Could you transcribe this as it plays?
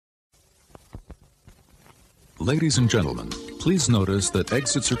Ladies and gentlemen, please notice that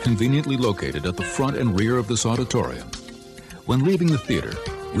exits are conveniently located at the front and rear of this auditorium. When leaving the theater,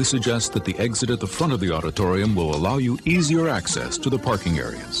 we suggest that the exit at the front of the auditorium will allow you easier access to the parking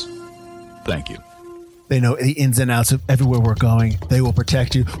areas. Thank you. They know the ins and outs of everywhere we're going. They will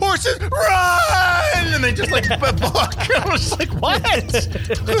protect you. Horses, run! And they just like block. I was like, what?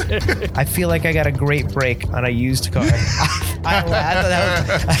 I feel like I got a great break on a used car. I thought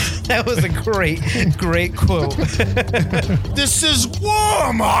that was a great quote. This is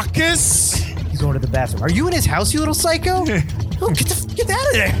war, Marcus. He's going to the bathroom. Are you in his house, you little psycho? Oh, get out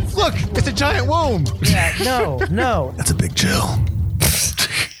of there. Look, it's a giant womb. Yeah, no. That's a big chill.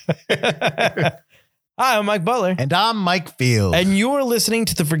 Hi, I'm Mike Butler. And I'm Mike Field. And you're listening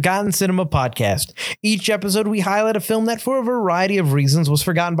to the Forgotten Cinema Podcast. Each episode, we highlight a film that, for a variety of reasons, was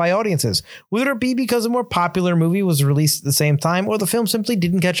forgotten by audiences. Whether it be because a more popular movie was released at the same time, or the film simply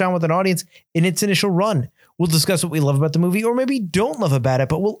didn't catch on with an audience in its initial run. We'll discuss what we love about the movie, or maybe don't love about it,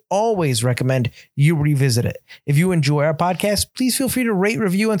 but we'll always recommend you revisit it. If you enjoy our podcast, please feel free to rate,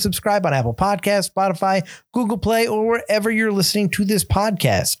 review, and subscribe on Apple Podcasts, Spotify, Google Play, or wherever you're listening to this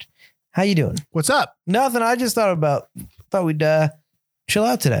podcast. How you doing? What's up? Nothing. I just thought we'd chill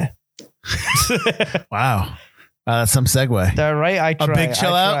out today. Wow. That's some segue. All right. I try. A big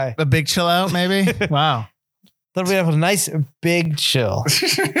chill out? A big chill out, maybe? Wow. Thought we'd have a nice big chill.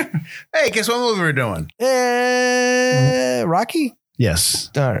 Hey, guess what movie we're doing? Rocky?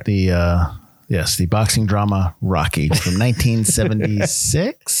 Yes. All right. The boxing drama Rocky from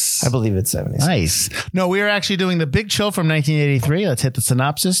 1976. I believe it's 76. Nice. No, we are actually doing The Big Chill from 1983. Let's hit the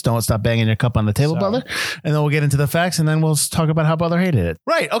synopsis. Don't stop banging your cup on the table, Butler. And then we'll get into the facts, and then we'll talk about how Butler hated it.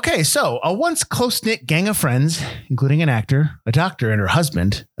 Right. Okay. So a once close-knit gang of friends, including an actor, a doctor and her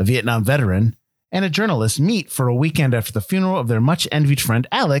husband, a Vietnam veteran, and a journalist meet for a weekend after the funeral of their much-envied friend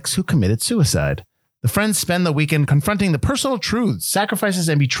Alex, who committed suicide. The friends spend the weekend confronting the personal truths, sacrifices,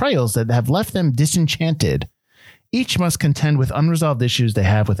 and betrayals that have left them disenchanted. Each must contend with unresolved issues they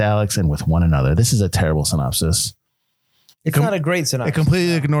have with Alex and with one another. This is a terrible synopsis. It's not a great synopsis. It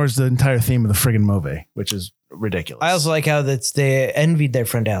completely ignores the entire theme of the friggin' movie, which is ridiculous. I also like how they envied their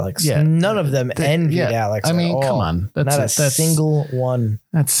friend Alex. Yeah. None of them envied Alex. I mean, at all. come on. Not a single one.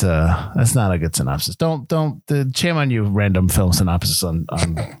 That's not a good synopsis. Don't shame on you, random film synopsis on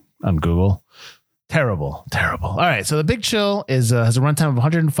Google. Terrible. All right. So The Big Chill has a runtime of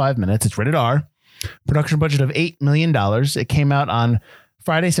 105 minutes. It's rated R. Production budget of $8 million. It came out on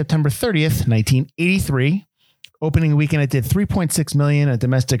Friday, September 30th, 1983. Opening weekend, it did $3.6 million.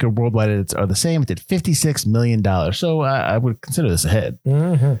 Domestic and worldwide are the same. It did $56 million. So I would consider this a hit.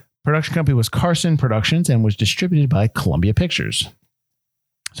 Mm-hmm. Production company was Carson Productions and was distributed by Columbia Pictures.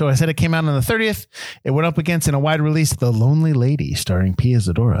 So I said it came out on the 30th. It went up against, in a wide release, The Lonely Lady, starring Pia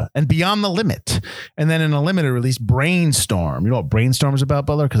Zadora, and Beyond the Limit. And then in a limited release, Brainstorm. You know what Brainstorm is about,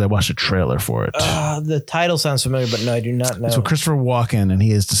 Butler? Because I watched a trailer for it. The title sounds familiar, but no, I do not know. So Christopher Walken, and he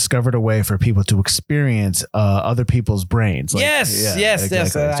has discovered a way for people to experience other people's brains. Yes.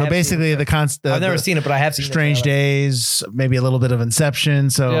 So basically, I've never seen it, but I have seen Strange Days, maybe a little bit of Inception.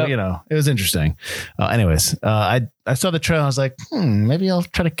 So, it was interesting. Anyways, I saw the trailer. I was like, maybe I'll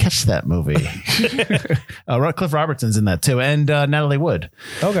try to catch that movie. Cliff Robertson's in that too. And Natalie Wood.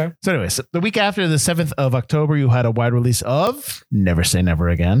 Okay. So anyways, the week after, the 7th of October, you had a wide release of Never Say Never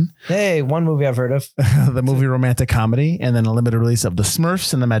Again. Hey, one movie I've heard of. The movie romantic comedy. And then a limited release of The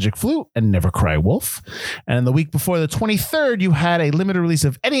Smurfs and the Magic Flute and Never Cry Wolf. And the week before, the 23rd, you had a limited release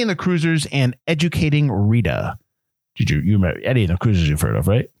of Eddie and the Cruisers and Educating Rita. You remember Eddie and the Cruisers you've heard of,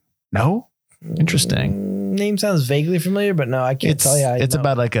 right? No? Interesting. Name sounds vaguely familiar, but no, I can't tell you. It's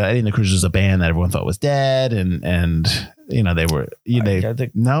about like Eddie and the Cruisers is a band that everyone thought was dead, and they were.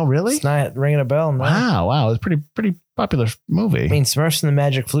 No, really, it's not ringing a bell. No. Wow, it's a pretty popular movie. I mean, Smurfs and the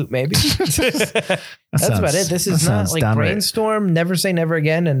Magic Flute, maybe. That's about it. This is not like Brainstorm, Never Say Never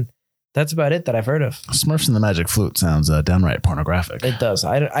Again, and that's about it that I've heard of. Smurfs and the Magic Flute sounds downright pornographic. It does.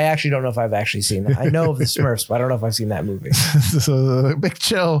 I actually don't know if I've actually seen that. I know of the Smurfs, but I don't know if I've seen that movie. So The Big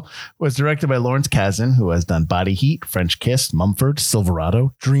Chill was directed by Lawrence Kasdan, who has done Body Heat, French Kiss, Mumford,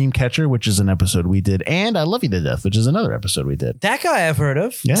 Silverado, Dreamcatcher, which is an episode we did, and I Love You to Death, which is another episode we did. That guy I've heard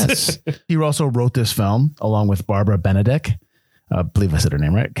of. Yes. He also wrote this film along with Barbara Benedek. I believe I said her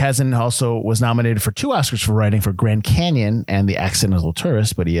name right. Kasdan also was nominated for 2 Oscars for writing for Grand Canyon and The Accidental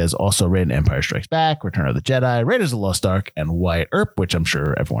Tourist, but he has also written Empire Strikes Back, Return of the Jedi, Raiders of the Lost Ark, and Wyatt Earp, which I'm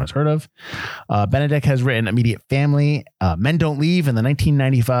sure everyone has heard of. Benedek has written Immediate Family, Men Don't Leave, and the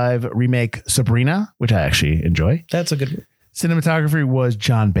 1995 remake Sabrina, which I actually enjoy. That's a good one. Cinematography was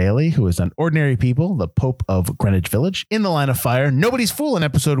John Bailey, who was on Ordinary People, the Pope of Greenwich Village, In the Line of Fire, Nobody's Fool, an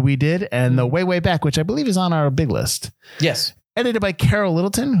episode we did, and The Way, Way Back, which I believe is on our big list. Yes. Edited by Carol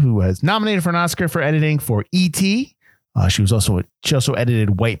Littleton, who was nominated for an Oscar for editing for E.T. She also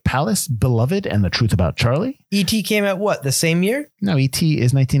edited White Palace, Beloved, and The Truth About Charlie. E.T. came out what, the same year? No, E.T.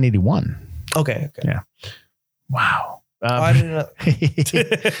 is 1981. Okay. Yeah. Wow. I didn't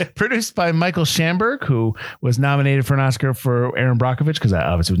know. Produced by Michael Schamberg, who was nominated for an Oscar for Aaron Brockovich, because that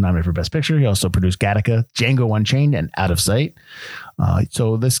obviously was nominated for Best Picture. He also produced Gattaca, Django Unchained, and Out of Sight.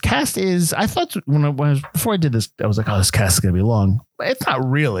 So this cast is, I thought before I did this, I was like, oh, this cast is going to be long. But it's not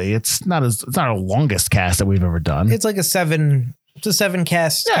really. It's not our longest cast that we've ever done. It's like a seven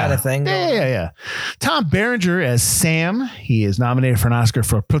cast kind of thing. Yeah. Tom Berenger as Sam. He is nominated for an Oscar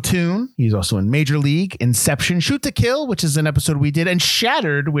for Platoon. He's also in Major League, Inception, Shoot to Kill, which is an episode we did, and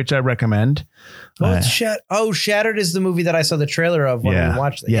Shattered, which I recommend. Shattered is the movie that I saw the trailer of when we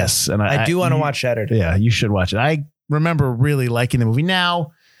watched it. Yes. And I do want to watch Shattered. Yeah, you should watch it. I remember really liking the movie.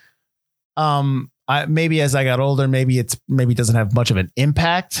 Now, maybe as I got older, maybe it doesn't have much of an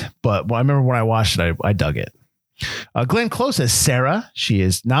impact, but I remember when I watched it, I dug it. Glenn Close as Sarah. She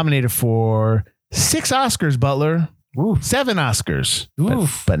is nominated for 6 Oscars, Butler. Ooh. 7 Oscars,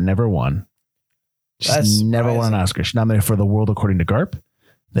 but never won. She's never won an Oscar. She's nominated for The World According to Garp,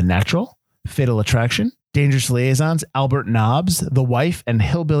 The Natural, Fatal Attraction, Dangerous Liaisons, Albert Nobbs, The Wife, and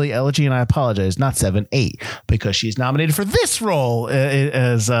Hillbilly Elegy. And I apologize, not 7, 8, because she's nominated for this role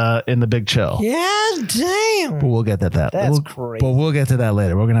as in The Big Chill. Yeah, damn. But we'll get to that. That's crazy. But we'll get to that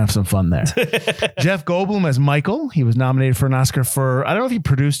later. We're going to have some fun there. Jeff Goldblum as Michael. He was nominated for an Oscar for, I don't know if he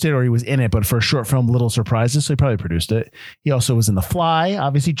produced it or he was in it, but for a short film, Little Surprises. So he probably produced it. He also was in The Fly,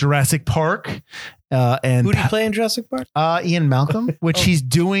 obviously Jurassic Park. And who did he play in Jurassic Park? Ian Malcolm, which he's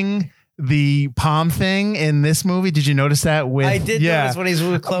doing the palm thing in this movie. Did you notice that? I did notice when he's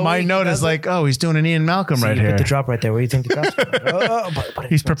with Chloe. My note is like, oh, he's doing an Ian Malcolm right here. Put the drop right there. What do you think the drop's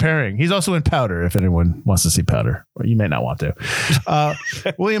He's preparing. He's also in Powder, if anyone wants to see Powder. Or you may not want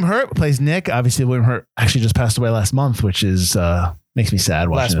to. William Hurt plays Nick. Obviously, William Hurt actually just passed away last month, which is makes me sad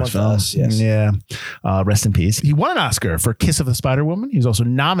watching this film. Yes. Yeah. Rest in peace. He won an Oscar for Kiss of the Spider Woman. He was also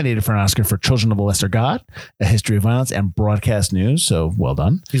nominated for an Oscar for Children of the Lesser God, A History of Violence, and Broadcast News. So well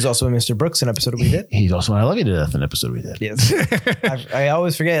done. He's also in Mr. Brooks, an episode we did. He's also in I Love You to Death, an episode we did. Yes. I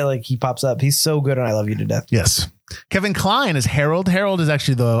always forget, like, he pops up. He's so good in I Love You to Death. Yes. Kevin Kline is Harold. Harold is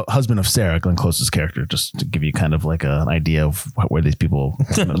actually the husband of Sarah, Glenn Close's character, just to give you kind of like an idea of where these people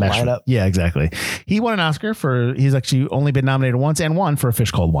line up. Yeah, exactly. He won an Oscar he's actually only been nominated once and won for A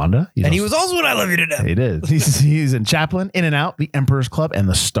Fish Called Wanda. He was also in I Love You to Death. He did. He's in Chaplin, In and Out, The Emperor's Club, and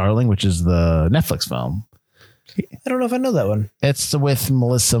The Starling, which is the Netflix film. I don't know if I know that one. It's with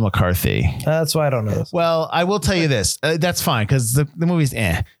Melissa McCarthy. That's why I don't know this. Well, I will tell you this. That's fine because the movie's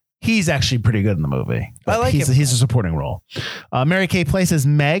He's actually pretty good in the movie. I like him. He's a supporting role. Mary Kay Place as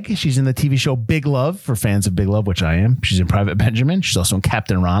Meg. She's in the TV show Big Love for fans of Big Love, which I am. She's in Private Benjamin. She's also in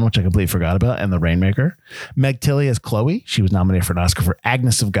Captain Ron, which I completely forgot about, and The Rainmaker. Meg Tilly as Chloe. She was nominated for an Oscar for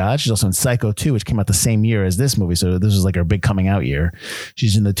Agnes of God. She's also in Psycho 2, which came out the same year as this movie. So this was like her big coming out year.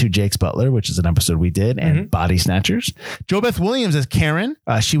 She's in The Two Jakes Butler, which is an episode we did, and Body Snatchers. Jo Beth Williams as Karen.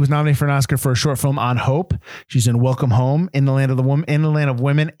 She was nominated for an Oscar for a short film On Hope. She's in Welcome Home, In the Land of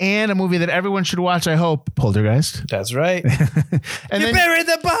Women, and a movie that everyone should watch, I hope, Poltergeist. That's right. And you buried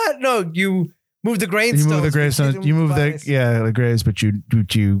the body. No, you moved the gravestones. You moved the gravestones. You moved the graves, but you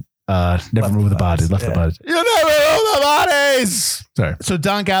never moved the bodies. Left the bodies. You never moved the bodies. Sorry. So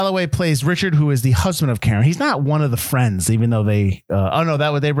Don Galloway plays Richard, who is the husband of Karen. He's not one of the friends, even though they.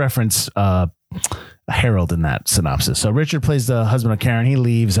 They reference Harold in that synopsis. So Richard plays the husband of Karen. He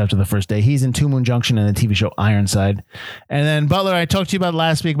leaves after the first day. He's in Two Moon Junction and the TV show Ironside. And then Butler, I talked to you about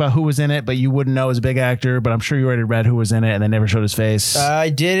last week about who was in it, but you wouldn't know as a big actor, but I'm sure you already read who was in it and they never showed his face. I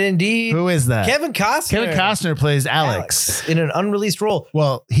did indeed. Who is that? Kevin Costner. Kevin Costner plays Alex in an unreleased role.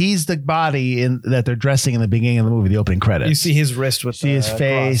 Well, he's the body that they're dressing in the beginning of the movie, the opening credits. You see his wrist with his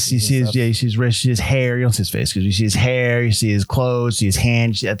face. You see his wrist, you see his hair. You don't see his face because you see his hair, you see his clothes, you see his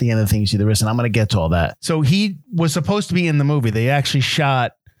hands. At the end of the thing, you see the wrist. And I'm going to get to all that. So he was supposed to be in the movie. They actually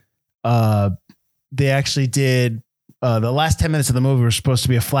shot, the last 10 minutes of the movie were supposed to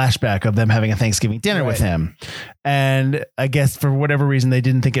be a flashback of them having a Thanksgiving dinner with him. And I guess for whatever reason, they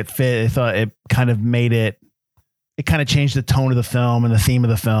didn't think it fit. They thought it kind of kind of changed the tone of the film and the theme of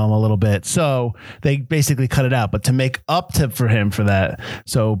the film a little bit. So they basically cut it out, but to make up for him for that.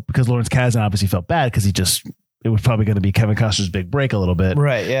 So because Lawrence Kasdan obviously felt bad because he just it was probably going to be Kevin Costner's big break a little bit.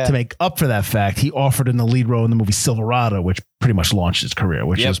 Right. Yeah. To make up for that fact, he offered in the lead role in the movie Silverado, which pretty much launched his career,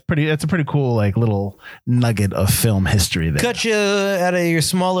 which is that's a pretty cool, like, little nugget of film history there. Cut you out of your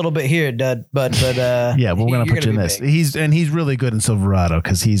small little bit here, Dud, but yeah, we're going to put you in this. Big. He's really good in Silverado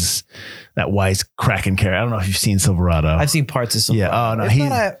because he's that wise cracking character. I don't know if you've seen Silverado. I've seen parts of Silverado. Yeah. Oh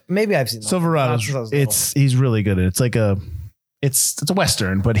no, maybe I've seen Silverado. He's really good. It's like it's a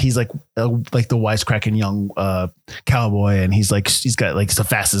Western, but he's like the wisecracking young cowboy, and he's got like the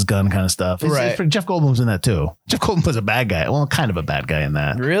fastest gun kind of stuff. Right. Jeff Goldblum's in that too. Jeff Goldblum was a bad guy. Well, kind of a bad guy in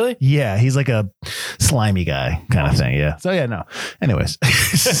that. Really? Yeah, he's like a slimy guy kind of thing. Yeah. So yeah, no. Anyways,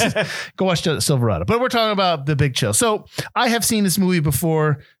 go watch Silverado. But we're talking about The Big Chill. So I have seen this movie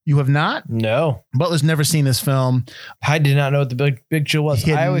before. You have not? No. Butler's never seen this film. I did not know what The Big Chill was.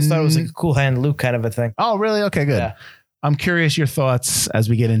 I always thought it was like a Cool Hand Luke kind of a thing. Oh, really? Okay, good. Yeah. I'm curious your thoughts as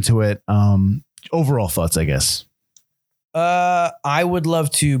we get into it. Overall thoughts, I guess. I would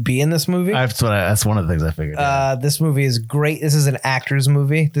love to be in this movie. That's one of the things I figured. This movie is great. This is an actor's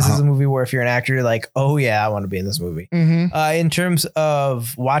movie. This is a movie where if you're an actor, you're like, oh yeah, I want to be in this movie. Mm-hmm. In terms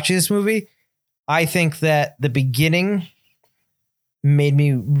of watching this movie, I think that the beginning made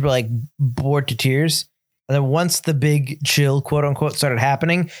me like bored to tears. And then once the big chill, quote unquote, started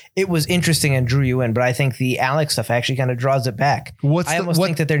happening, it was interesting and drew you in. But I think the Alex stuff actually kind of draws it back. I almost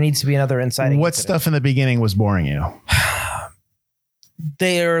think that there needs to be another inciting What incident. stuff in the beginning was boring you?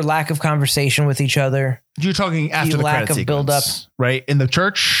 Their lack of conversation with each other. You're talking after the lack credit of build up, right? In the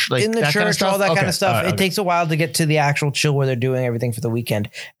church, like in the that church, kind of stuff? all that Okay. kind of stuff. All right, It takes a while to get to the actual chill where they're doing everything for the weekend.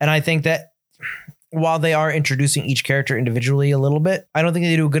 And I think that while they are introducing each character individually a little bit, I don't think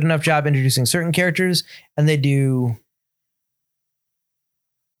they do a good enough job introducing certain characters, and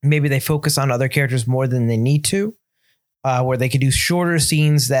maybe they focus on other characters more than they need to, where they could do shorter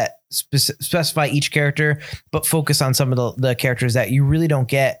scenes that specify each character, but focus on some of the characters that you really don't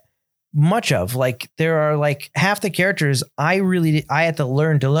get much of. Like there are like half the characters I had to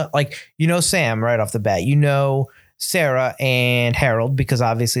learn like, Sam right off the bat, Sarah and Harold, because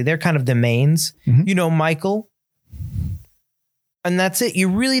obviously they're kind of the mains, Michael. And that's it. You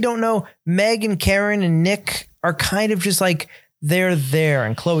really don't know. Meg and Karen and Nick are kind of just like, they're there.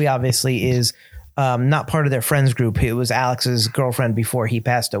 And Chloe obviously is not part of their friends group. It was Alex's girlfriend before he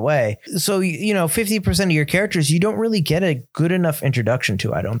passed away. So, 50% of your characters, you don't really get a good enough introduction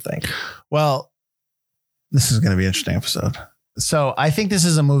to, I don't think. Well, this is going to be an interesting episode. So I think this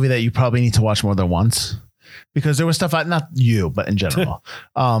is a movie that you probably need to watch more than once. Because there was stuff, not you, but in general.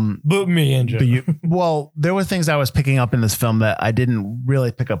 But me in general. There were things I was picking up in this film that I didn't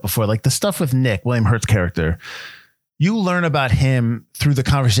really pick up before. Like the stuff with Nick, William Hurt's character. You learn about him through the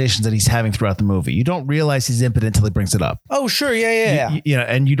conversations that he's having throughout the movie. You don't realize he's impotent until he brings it up. Oh, sure. Yeah.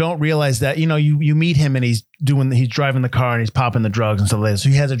 And you don't realize that, you meet him and he's driving the car and he's popping the drugs and stuff like that. So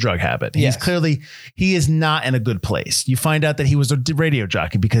he has a drug habit. Yes. He is not in a good place. You find out that he was a radio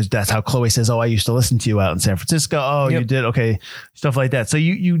jockey because that's how Chloe says, oh, I used to listen to you out in San Francisco. Oh, You did. Okay. Stuff like that. So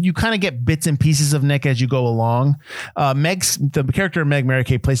you kind of get bits and pieces of Nick as you go along. The character of Meg, Mary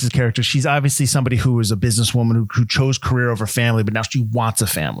Kay Place's character, she's obviously somebody who is a businesswoman who chose career over family, but now she wants a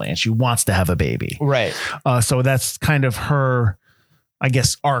family and she wants to have a baby. Right. So that's kind of her, I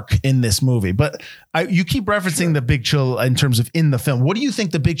guess, arc in this movie. But you keep referencing The Big Chill in terms of in the film. What do you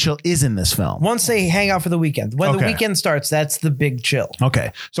think The Big Chill is in this film? Once they hang out for the weekend. When the weekend starts, that's the big chill.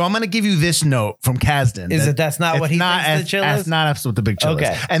 Okay. So I'm going to give you this note from Kasdan. That's not what he thinks the chill is? That's not what The Big Chill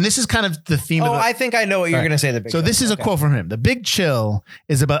is. And this is kind of the theme of I think I know what you're going to say. The big So chill. this is a quote from him. The Big Chill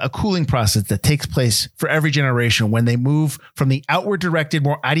is about a cooling process that takes place for every generation when they move from the outward directed,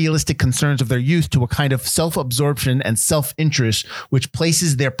 more idealistic concerns of their youth to a kind of self-absorption and self-interest, which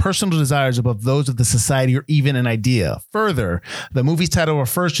places their personal desires above those of the society or even an idea. Further, the movie's title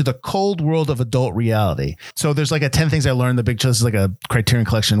refers to the cold world of adult reality. So there's like a 10 things I learned. The Big Chill is like a Criterion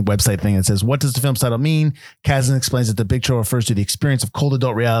Collection website thing. It says, what does the film's title mean? Kasdan explains that The Big Chill refers to the experience of cold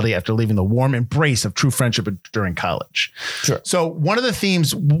adult reality after leaving the warm embrace of true friendship during college. Sure. So one of the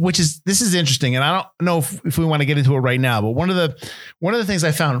themes, this is interesting, and I don't know if we want to get into it right now, but one of the things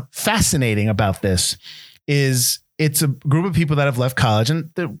I found fascinating about this is it's a group of people that have left college,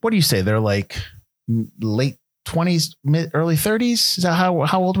 and what do you say? They're like late 20s, early 30s. Is that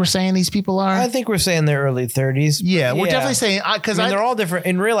how old we're saying these people are? I think we're saying their early 30s. Yeah, we're definitely saying, because they're all different.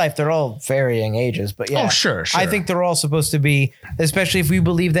 In real life, they're all varying ages, but yeah. Oh, sure. I think they're all supposed to be, especially if we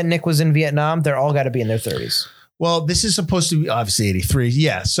believe that Nick was in Vietnam, they're all got to be in their 30s. Well, this is supposed to be obviously 83.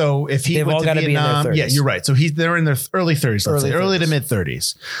 Yeah. So if he went to Vietnam, yeah, you're right. So they're in their early 30s, early to mid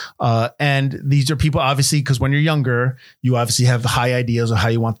 30s. And these are people obviously, because when you're younger, you obviously have high ideas of how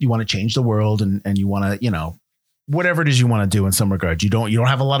you want to change the world and you want to, whatever it is you want to do in some regard. You don't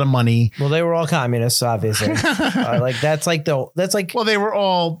have a lot of money. Well, they were all communists, obviously. Well, they were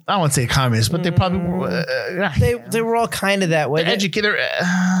all, I won't say communists, but they probably were, they were all kind of that way. Educator.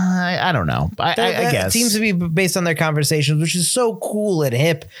 I don't know. I guess it seems to be based on their conversations, which is so cool and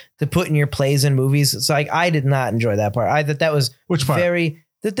hip to put in your plays and movies. So I did not enjoy that part. I thought that was which part?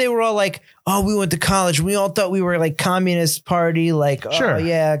 That they were all like, oh, we went to college. We all thought we were like communist party. Like, sure. Oh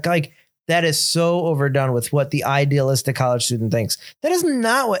yeah. Like that is so overdone with what the idealistic college student thinks. That is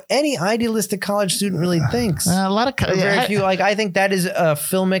not what any idealistic college student really thinks. A lot of very few. Like I think that is a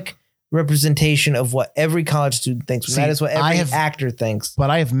filmic representation of what every college student thinks. See, that is what every actor thinks.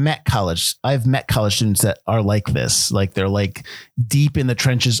 But I've met college students that are like this. Like they're like deep in the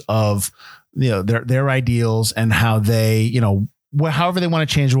trenches of, their ideals and how they, however they want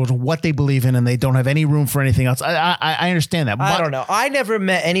to change the world, what they believe in, and they don't have any room for anything else. I understand that. I don't know. I never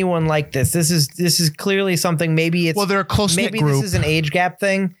met anyone like this. This is clearly something. Maybe it's they're a close-knit group. This is an age gap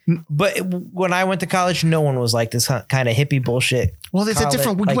thing. But when I went to college, no one was like this kind of hippie bullshit. Well, it's a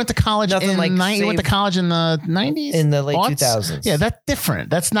different. We went to college in you went to college in the 90s, in the late 2000s. Yeah, that's different.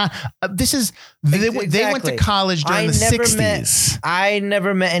 That's not. This is they went to college during the 60s. I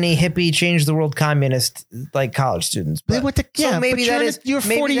never met any hippie change the world communist like college students. They went to maybe you're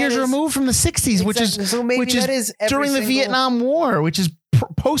 40 years removed from the 60s, which is during the Vietnam War, which is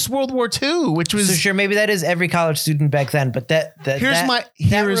post World War II, which was sure. Maybe that is every college student back then, but that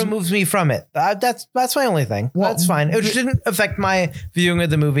removes me from it. That's my only thing. Well, that's fine. It didn't affect my viewing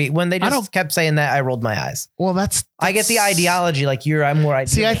of the movie. When they just kept saying that, I rolled my eyes. Well, I get the ideology. Like I'm more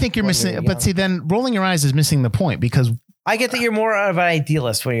idealist. See, I think you're missing. But see, then rolling your eyes is missing the point because. I get that you're more of an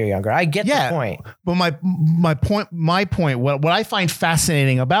idealist when you're younger. I get the point. But my point, what I find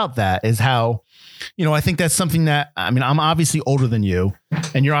fascinating about that is how, I think that's something that, I'm obviously older than you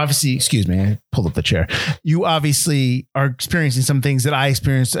and you're obviously, excuse me, I pulled up the chair. You obviously are experiencing some things that I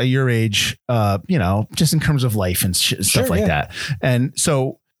experienced at your age, just in terms of life and stuff like that. And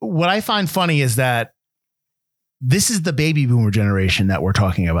so what I find funny is that this is the baby boomer generation that we're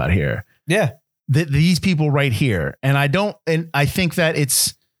talking about here. Yeah. These people right here. And I think that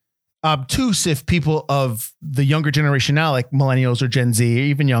it's obtuse if people of the younger generation now, like millennials or Gen Z, or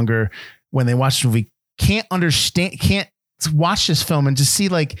even younger, when they watch the movie, can't watch this film and just see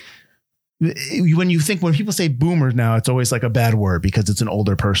like, when people say boomers now, it's always like a bad word because it's an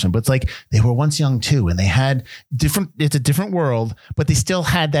older person, but it's like they were once young too. And they had it's a different world, but they still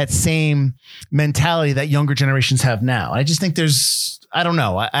had that same mentality that younger generations have now. I just think I don't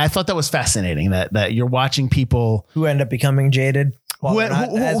know. I thought that was fascinating that you're watching people who end up becoming jaded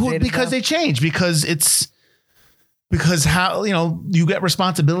because they change, because how, you get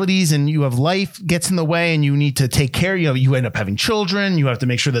responsibilities and you have life gets in the way and you need to take care. You end up having children. You have to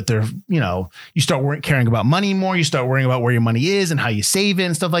make sure that they're, you start caring about money more. You start worrying about where your money is and how you save it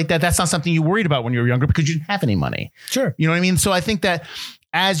and stuff like that. That's not something you worried about when you were younger because you didn't have any money. Sure. You know what I mean? So I think that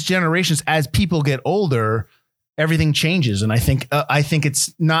as people get older, everything changes. And I think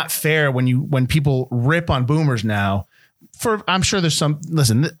it's not fair when people rip on boomers now. I'm sure there's I'm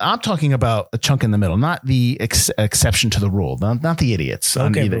talking about a chunk in the middle, not the exception to the rule, not the idiots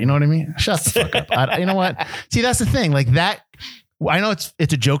on either. You know what I mean? Shut the fuck up. You know what? See, that's the thing. Like that, I know it's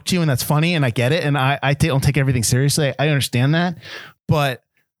a joke to you and that's funny and I get it. And I don't take everything seriously. I understand that. But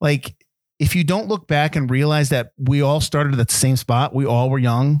like, if you don't look back and realize that we all started at the same spot, we all were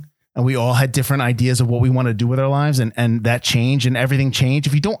young and we all had different ideas of what we want to do with our lives and that changed and everything changed.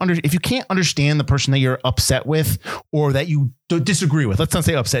 If you can't understand the person that you're upset with or that you disagree with, let's not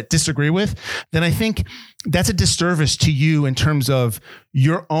say upset, disagree with, then I think that's a disservice to you in terms of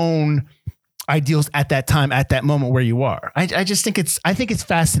your own ideals at that time, at that moment where you are. I just think it's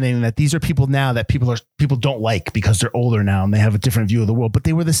fascinating that these are people now that people don't like because they're older now and they have a different view of the world, but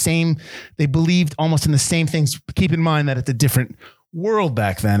they were the same. They believed almost in the same things. Keep in mind that it's a different world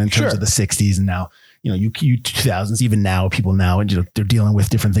back then in terms of the 60s and now, you 2000s, even now, people now, they're dealing with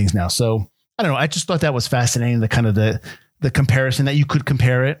different things now. So I don't know. I just thought that was fascinating, the kind of the comparison that you could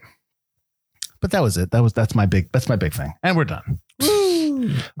compare it, but that was it. That's my big thing. And we're done.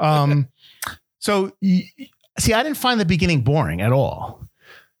 So see, I didn't find the beginning boring at all.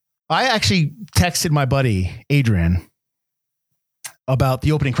 I actually texted my buddy, Adrian, about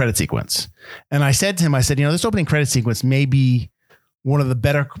the opening credit sequence. And I said to him, this opening credit sequence may be one of the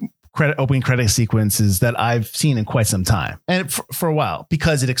better opening credit sequences that I've seen in quite some time. And for a while,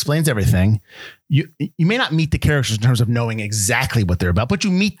 because it explains everything. You may not meet the characters in terms of knowing exactly what they're about, but you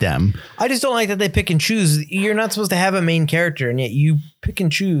meet them. I just don't like that they pick and choose. You're not supposed to have a main character, and yet you pick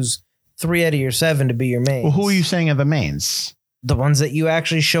and choose 3 out of your 7 to be your mains. Well, who are you saying are the mains? the ones that you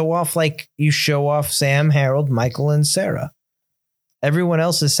actually show off, like you show off Sam, Harold, Michael, and Sarah. Everyone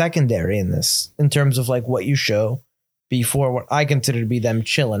else is secondary in this, in terms of like what you show before what I consider to be them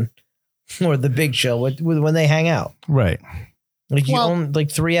chilling, or the big chill with when they hang out. Right. Like you own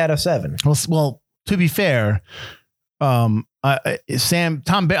like 3 out of 7. Well, to be fair, Tom,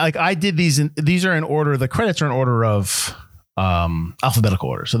 like I did these are in order. The credits are in order of alphabetical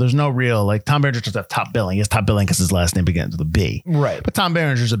order. So there's no real, like Tom Berenger just have top billing. He has top billing because his last name begins with a B. Right. But Tom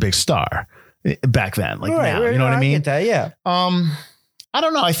Berenger's a big star back then. Like now, you know what I mean? Get that, yeah. I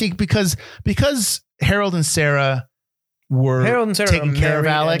don't know. I think because Harold and Sarah were taking care of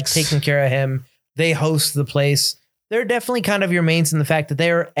Alex, taking care of him. They host the place. They're definitely kind of your mains in the fact that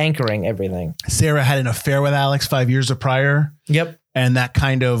they're anchoring everything. Sarah had an affair with Alex 5 years prior. Yep. And that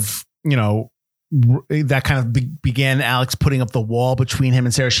kind of, began Alex putting up the wall between him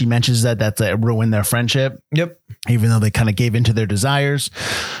and Sarah. She mentions that ruined their friendship. Yep. Even though they kind of gave into their desires.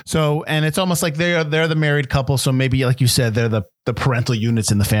 So, and it's almost like they're the married couple. So maybe, like you said, they're the parental units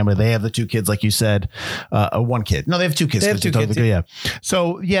in the family. They have the 2 kids, like you said, 1 kid. No, they have 2 kids. They have 2 kids. Yeah.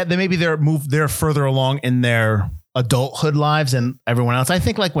 So yeah, they're further along in their adulthood lives and everyone else. I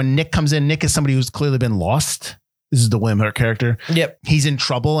think like when Nick comes in, Nick is somebody who's clearly been lost. This is the William Hurt character. Yep. He's in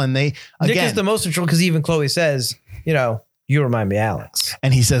trouble, and Nick is the most in trouble because even Chloe says, you remind me, Alex.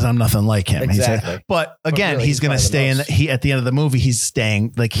 And he says, I'm nothing like him. Exactly. But again, really, he's going to stay at the end of the movie, he's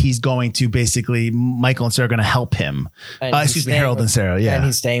staying, like he's going to basically, Michael and Sarah are going to help him. Harold and Sarah. Yeah. And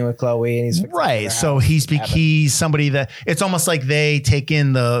he's staying with Chloe and he's right. So he's somebody that it's almost like they take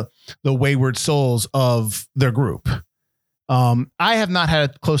in the wayward souls of their group. I have not had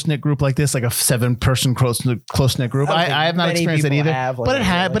a close-knit group like this, like a 7-person close-knit group. I have not experienced it either,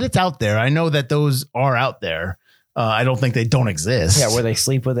 but it's out there. I know that those are out there. I don't think they don't exist. Yeah, where they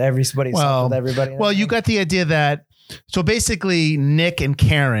sleep with everybody. With everybody. Well, you got the idea that, so basically Nick and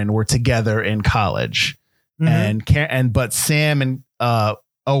Karen were together in college, but Sam and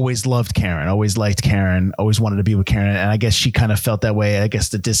always loved Karen, always liked Karen, always wanted to be with Karen, and I guess she kind of felt that way. I guess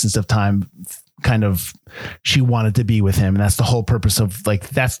the distance of time, kind of, she wanted to be with him, and that's the whole purpose of their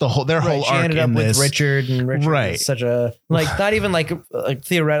whole arc. She ended up with Richard, and Richard is such a not even like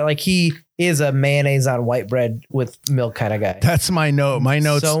theoretical, like he is a mayonnaise on white bread with milk kind of guy. That's my note. My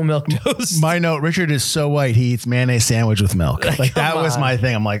notes. So milk toast. My note. Richard is so white. He eats mayonnaise sandwich with milk. Like that was my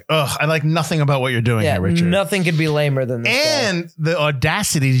thing. I'm like, ugh, I like nothing about what you're doing here, Richard. Nothing could be lamer than this. And guy. The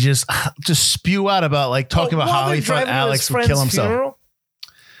audacity to just spew out about like talking about how he thought Alex would kill himself. Funeral?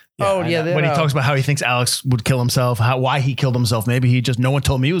 When he talks about how he thinks Alex would kill himself, why he killed himself. Maybe no one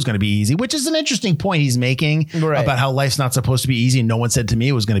told me it was going to be easy, which is an interesting point he's making about how life's not supposed to be easy. No one said to me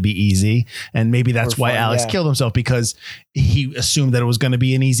it was going to be easy. And maybe that's why Alex killed himself, because he assumed that it was going to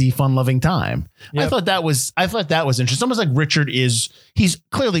be an easy, fun loving time. Yep. I thought that was interesting. Almost like Richard he's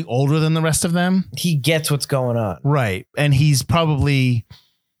clearly older than the rest of them. He gets what's going on. Right. And he's probably,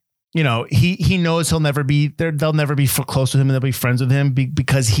 he knows he'll never be there. They'll never be close with him, and they'll be friends with him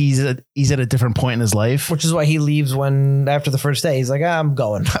because he's at a different point in his life. Which is why he leaves after the first day. He's like, I'm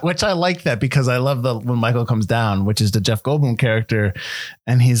going. Which I like that, because I love when Michael comes down, which is the Jeff Goldblum character,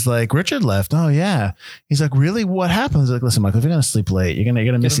 and he's like, Richard left. Oh yeah. He's like, really? What happens? Like, listen, Michael, if you're gonna sleep late, you're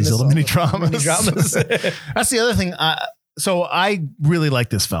gonna miss these little mini dramas. That's the other thing. So I really like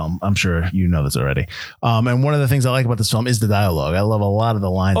this film. I'm sure you know this already. And one of the things I like about this film is the dialogue. I love a lot of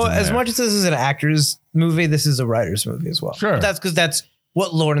the lines. As much as this is an actor's movie, this is a writer's movie as well. Sure. But that's because that's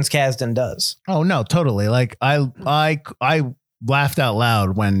what Lawrence Kasdan does. Oh no, totally. Like I laughed out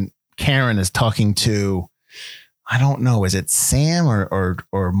loud when Karen is talking to, I don't know, is it Sam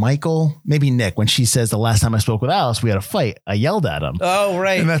or Michael? Maybe Nick, when she says, the last time I spoke with Alice, we had a fight. I yelled at him. Oh,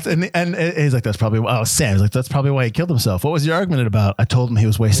 right. And he's like, that's probably, Sam. He's like, that's probably why he killed himself. What was your argument about? I told him he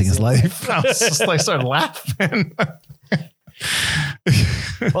was wasting his life. I was just like, started laughing.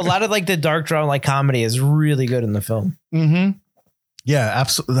 Well, a lot of like the dark drama, like comedy, is really good in the film. Mm-hmm. Yeah,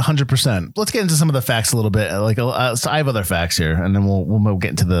 absolutely. 100%. Let's get into some of the facts a little bit. So I have other facts here, and then we'll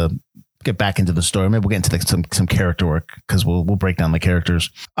get back into the story. Maybe we'll get into some character work, because we'll break down the characters.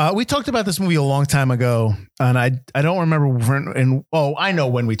 We talked about this movie a long time ago, and I don't remember I know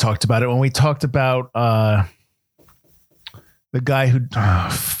when we talked about it. When we talked about the guy who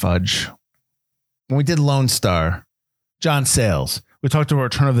fudge. When we did Lone Star, John Sayles. We talked about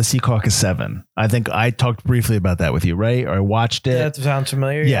Return of the Secaucus 7. I think I talked briefly about that with you, right? Or I watched it. That sounds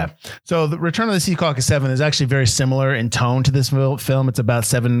familiar. Yeah. So the Return of the Secaucus 7 is actually very similar in tone to this film. It's about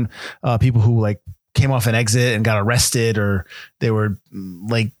 7 people who came off an exit and got arrested, or they were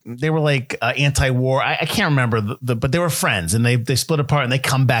anti-war. I can't remember, but they were friends, and they split apart and they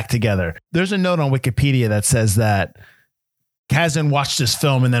come back together. There's a note on Wikipedia that says that Kasdan watched this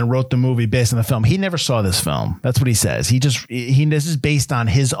film and then wrote the movie based on the film. He never saw this film. That's what he says. This is based on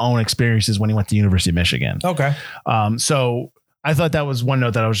his own experiences when he went to University of Michigan. Okay. So I thought that was one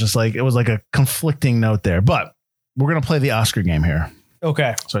note that I was just like, it was like a conflicting note there, but we're going to play the Oscar game here.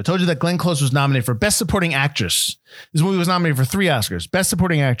 Okay. So I told you that Glenn Close was nominated for Best Supporting Actress. This movie was nominated for 3 Oscars. Best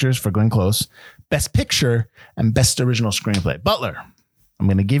Supporting Actress for Glenn Close, Best Picture, and Best Original Screenplay. Butler, I'm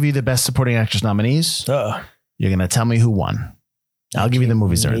going to give you the Best Supporting Actress nominees. You're going to tell me who won. I'll give you the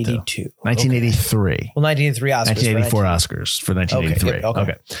movies there. 1983. Okay. Well, 1983 Oscars. 1984 Oscars for 1983.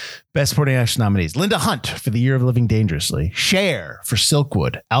 Okay. Best Supporting Actress nominees. Linda Hunt for The Year of Living Dangerously. Cher for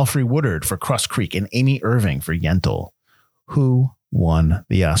Silkwood. Alfre Woodard for Cross Creek. And Amy Irving for Yentl. Who won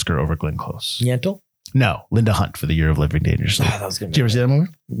the Oscar over Glenn Close? Yentl? No. Linda Hunt for The Year of Living Dangerously. That was good. Did you ever see that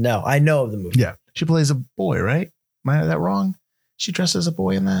movie? No. I know of the movie. Yeah. She plays a boy, right? Am I that wrong? She dressed as a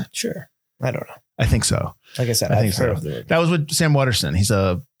boy in that? Sure. I don't know. I think so. Like I said, I I've think heard so. of the movie. That was with Sam Waterston. He's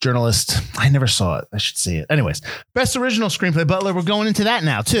a journalist. I never saw it. I should see it. Anyways, Best Original Screenplay. Butler, we're going into that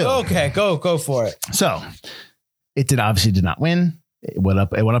now too. Okay, go for it. So it obviously did not win. It went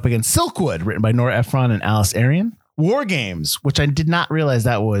up against Silkwood, written by Nora Ephron and Alice Arian. War Games, which I did not realize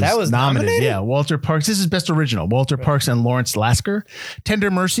that was nominated. Yeah, Walter Parks. This is Best Original. Walter Parks and Lawrence Lasker. Tender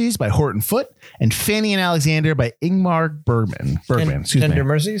Mercies by Horton Foote, and Fanny and Alexander by Ingmar Bergman. Tender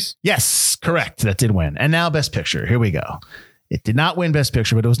Mercies? Yes, correct. That did win. And now Best Picture. Here we go. It did not win Best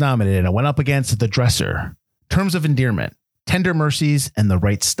Picture, but it was nominated. And it went up against The Dresser, Terms of Endearment, Tender Mercies, and The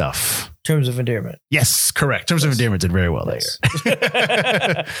Right Stuff. Terms of Endearment. Yes, correct. Terms of Endearment did very well there.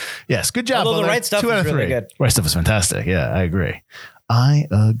 Yes, good job. Although The Right Stuff is really good. Right Stuff is fantastic. Yeah, I agree.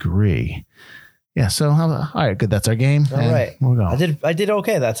 Yeah, so all right, good. That's our game. All right. We'll go. I did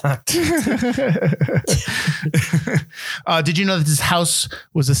okay that time. Did you know that this house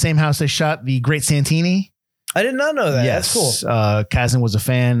was the same house they shot The Great Santini? I did not know that. Yes. That's cool. Kasdan was a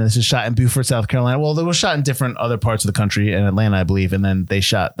fan. This is shot in Beaufort, South Carolina. Well, it was shot in different other parts of the country, in Atlanta, I believe. And then they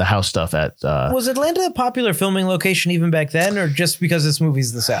shot the house stuff at... was Atlanta a popular filming location even back then, or just because this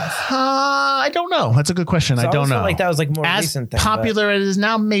movie's the South? I don't know. That's a good question. I don't know. Like that was like more as recent thing. Popular as it is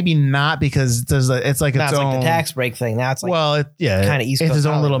now, maybe not, because it's like its own... It's like the tax break thing. Now it's like kind of East Coast. It's its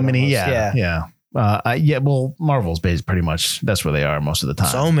own little mini... Yeah. Well, Marvel's based pretty much. That's where they are most of the time.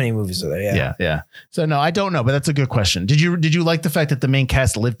 So many movies are there. Yeah. So no, I don't know, but that's a good question. Did you like the fact that the main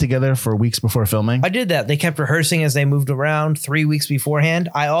cast lived together for weeks before filming? I did that. They kept rehearsing as they moved around 3 weeks beforehand.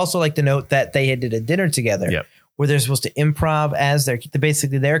 I also like to note that they did a dinner together where they're supposed to improv as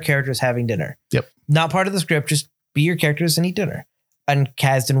basically their characters having dinner. Yep. Not part of the script, just be your characters and eat dinner. And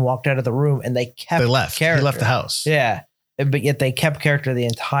Kasdan walked out of the room and they left. Character. He left the house. Yeah. But yet they kept character the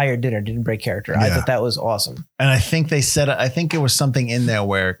entire dinner, didn't break character. I thought that was awesome. And I think they said, I think it was something in there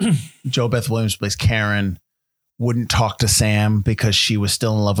where Jo Beth Williams plays Karen, wouldn't talk to Sam because she was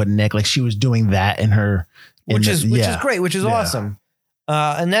still in love with Nick. Like she was doing that in her. Which is great, which is awesome.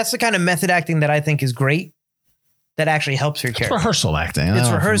 And that's the kind of method acting that I think is great. That actually helps your character. It's rehearsal acting. It's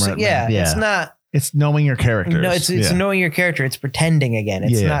rehearsing. Yeah. It's not. It's knowing your characters. No, it's knowing your character. It's pretending again.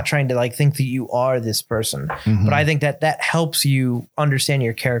 It's not trying to like think that you are this person. Mm-hmm. But I think that helps you understand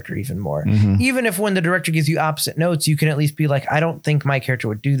your character even more. Mm-hmm. Even if when the director gives you opposite notes, you can at least be like, I don't think my character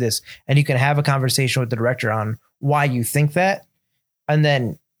would do this. And you can have a conversation with the director on why you think that. And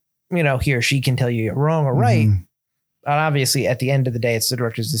then, he or she can tell you you're wrong or right. Mm-hmm. And obviously, at the end of the day, it's the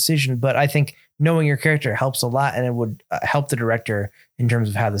director's decision. But I think knowing your character helps a lot, and it would help the director in terms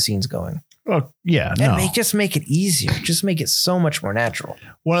of how the scene's going. Oh, yeah. And just make it easier. Just make it so much more natural.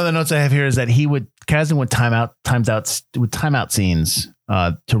 One of the notes I have here is that Kasdan would time out scenes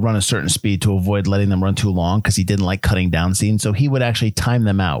to run a certain speed to avoid letting them run too long because he didn't like cutting down scenes. So he would actually time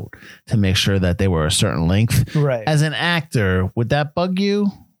them out to make sure that they were a certain length. Right. As an actor, would that bug you?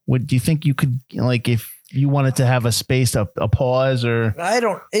 Do you think you could, like, if you wanted to have a space, a pause, or? I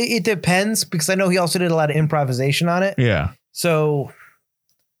don't. It depends, because I know he also did a lot of improvisation on it. Yeah. So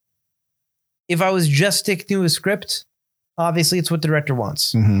if I was just sticking to a script, obviously it's what the director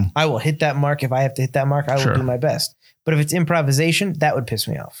wants. Mm-hmm. I will hit that mark. If I have to hit that mark, I will do my best. But if it's improvisation, that would piss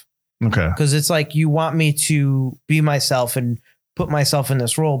me off. Okay. Because it's like you want me to be myself and put myself in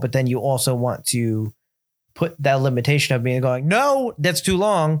this role, but then you also want to put that limitation of me and going, no, that's too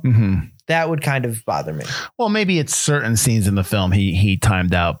long. Mm-hmm. That would kind of bother me. Well, maybe it's certain scenes in the film he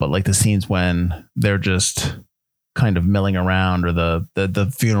timed out, but like the scenes when they're just kind of milling around, or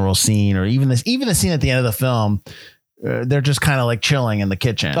the funeral scene, or even the scene at the end of the film, they're just kind of like chilling in the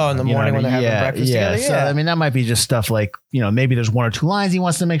kitchen. Oh, in the morning when they're having breakfast together? Yeah. So, I mean, that might be just stuff like, maybe there's one or two lines he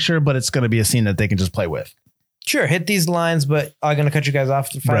wants to make sure, but it's going to be a scene that they can just play with. Sure, hit these lines, but I'm going to cut you guys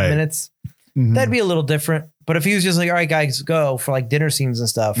off for 5 minutes. Mm-hmm. That'd be a little different. But if he was just like, all right, guys, go for like dinner scenes and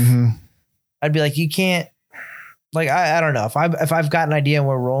stuff, I'd be like, you can't. Like, I don't know. If I've got an idea and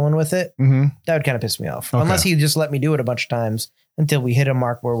we're rolling with it, that would kind of piss me off. Okay. Unless he just let me do it a bunch of times until we hit a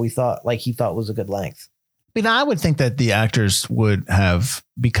mark where he thought was a good length. I mean, I would think that the actors would have,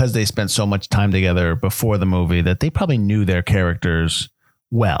 because they spent so much time together before the movie, that they probably knew their characters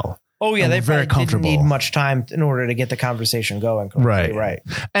well. Oh, yeah. They very comfortable. Didn't need much time in order to get the conversation going. Right.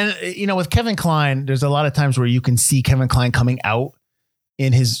 And, with Kevin Kline, there's a lot of times where you can see Kevin Kline coming out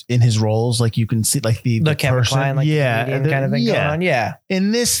in his roles. Like you can see like the Kevin person. Kline, like the kind of thing going on. Yeah.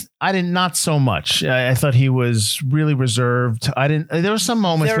 In this, I did not so much. I thought he was really reserved. There were some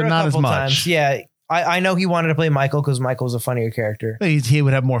moments, but not as much. Times. Yeah. I know he wanted to play Michael because Michael's a funnier character. He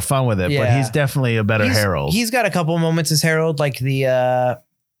would have more fun with it, but he's definitely a better Harold. He's got a couple of moments as Harold, like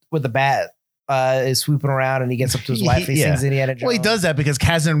with the bat is swooping around and he gets up to his wife. He sings Indiana Jones. Well, he does that because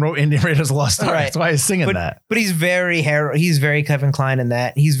Kazan wrote Indiana Raiders of the Lost Ark. Right. That's why he's singing that. But he's very Harold. He's very Kevin Kline in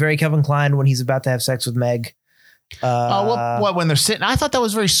that. He's very Kevin Kline when he's about to have sex with Meg. When they're sitting? I thought that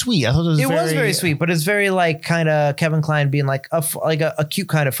was very sweet. I thought it was very sweet, but it's very like kind of Kevin Kline being like a cute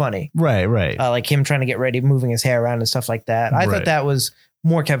kind of funny. Right. Like him trying to get ready, moving his hair around and stuff like that. I thought that was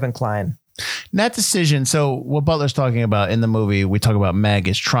more Kevin Kline. That decision. So what Butler's talking about in the movie, we talk about Meg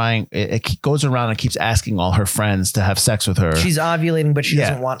is trying. It goes around and keeps asking all her friends to have sex with her. She's ovulating, but she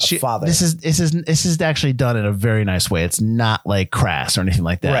doesn't want a father. This is actually done in a very nice way. It's not like crass or anything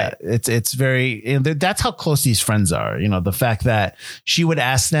like that. Right. It's very. That's how close these friends are. The fact that she would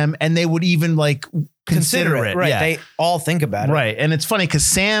ask them and they would even like consider it. Right. Yeah. They all think about it. Right. And it's funny because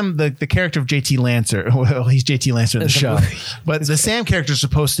Sam, the character of JT Lancer, well, he's JT Lancer in the show, but the Sam character is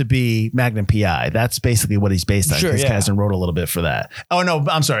supposed to be Magnum PI. That's basically what he's based on. Sure, Kazan wrote a little bit for that. Oh, no,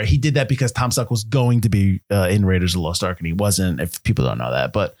 I'm sorry. He did that because Tom Selleck was going to be in Raiders of the Lost Ark and he wasn't, if people don't know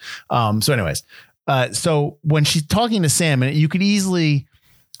that. But so anyways, so when she's talking to Sam, and you could easily,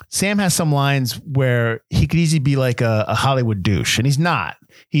 Sam has some lines where he could easily be like a Hollywood douche, and he's not.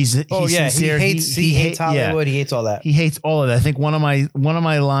 He's sincere. He hates Hollywood. He hates all that. He hates all of that. I think one of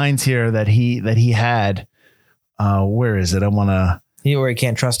my lines here that he had. Where is it? I want to. Where he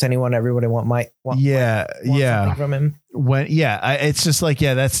can't trust anyone. Everybody want something from him. It's just like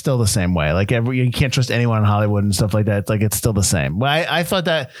that's still the same way. Like you can't trust anyone in Hollywood and stuff like that. It's like it's still the same. Well, I thought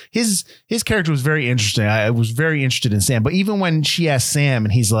that his character was very interesting. I was very interested in Sam, but even when she asked Sam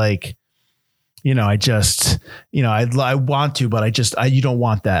and he's like, I want to, but you don't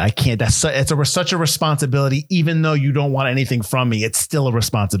want that. I can't. It's such a responsibility. Even though you don't want anything from me, it's still a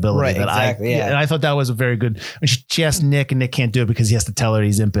responsibility. Right. Exactly. And I thought that was a very good. And she asked Nick, and Nick can't do it because he has to tell her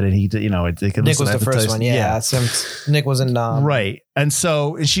he's impotent. Nick was the first one. Yeah. Nick was in right. And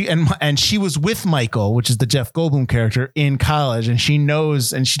so she was with Michael, which is the Jeff Goldblum character, in college, and she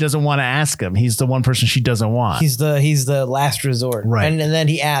knows, and she doesn't want to ask him. He's the one person she doesn't want. He's the last resort. Right. And then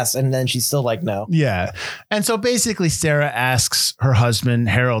he asks, and then she's still like, no. Yeah. And so basically Sarah asks her husband,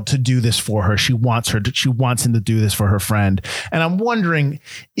 Harold, to do this for her. She wants him to do this for her friend. And I'm wondering,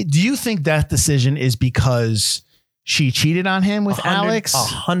 do you think that decision is because she cheated on him with Alex?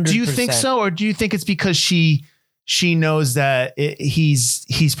 100%. Do you think so? Or do you think it's because she knows that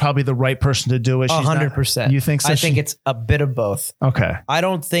he's probably the right person to do it? 100%. You think so? I think it's a bit of both. Okay. I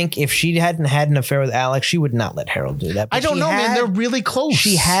don't think if she hadn't had an affair with Alex, she would not let Harold do that. But I don't know, man. They're really close.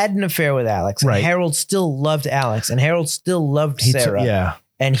 She had an affair with Alex, and Harold still loved Alex, and Harold still loved Sarah.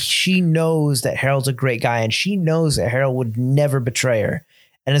 And she knows that Harold's a great guy, and she knows that Harold would never betray her.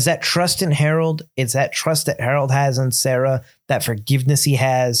 And is that trust in Harold? It's that trust that Harold has in Sarah, that forgiveness he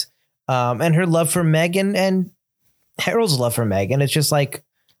has, and her love for Megan and Harold's love for Megan. It's just like,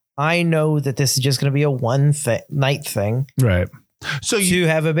 I know that this is just going to be a one-night thing. Right. So you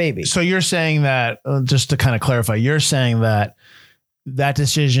have a baby. So you're saying that, just to kind of clarify, you're saying that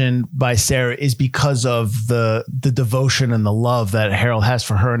decision by Sarah is because of the devotion and the love that Harold has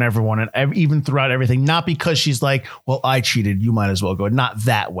for her and everyone, and even throughout everything, not because she's like, well, I cheated, you might as well go. Not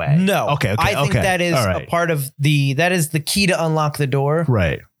that way. No. Okay. I think that is a part of that is the key to unlock the door.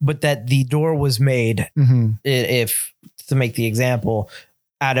 Right. But that the door was made, if to make the example,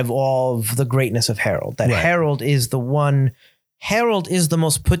 out of all of the greatness of Harold, that Harold is the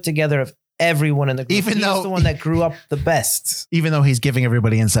most put together of everyone in the group. Even though he's the one that grew up the best. Even though he's giving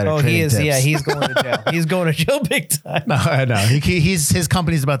everybody insider trading tips. Yeah, he's going to jail. He's going to jail big time. No, I know. His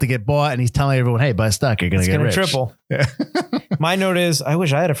company's about to get bought, and he's telling everyone, hey, buy stock, you're going to get rich. Triple. Yeah. My note is, I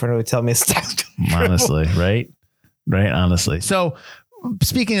wish I had a friend who would tell me stock's going to triple. Honestly, right? Right, honestly. So,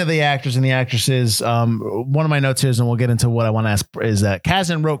 speaking of the actors and the actresses, one of my notes here is, and we'll get into what I want to ask, is that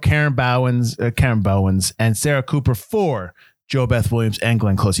Kazan wrote Karen Bowens and Sarah Cooper for Jo Beth Williams and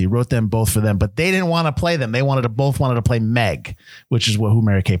Glenn Close. He wrote them both for them, but they didn't want to play them. They both wanted to play Meg, which is who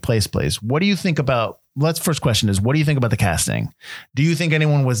Mary Kay Place plays. What do you think about? First question is, what do you think about the casting? Do you think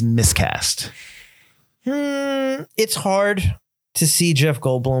anyone was miscast? It's hard to see Jeff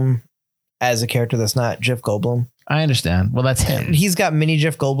Goldblum as a character that's not Jeff Goldblum. I understand. Well, that's him. He's got mini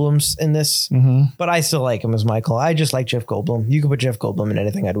Jeff Goldblums in this, but I still like him as Michael. I just like Jeff Goldblum. You could put Jeff Goldblum in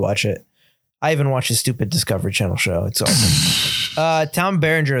anything, I'd watch it. I even watched his stupid Discovery Channel show. It's awesome. Tom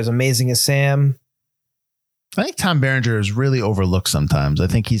Berenger is amazing as Sam. I think Tom Berenger is really overlooked sometimes. I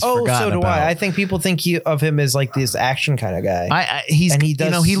think he's forgotten about. I think people think of him as like this action kind of guy. He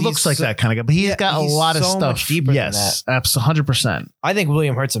looks like that kind of guy, but he's got a lot of stuff. Much deeper than that. Absolutely, 100%. I think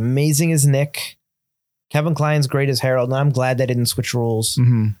William Hurt's amazing as Nick. Kevin Kline's great as Harold, and I'm glad they didn't switch roles.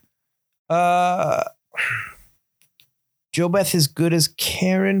 Jo Beth is good as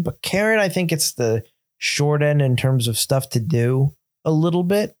Karen, but Karen, I think it's the short end in terms of stuff to do a little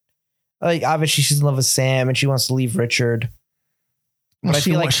bit. Like, obviously she's in love with Sam and she wants to leave Richard. But I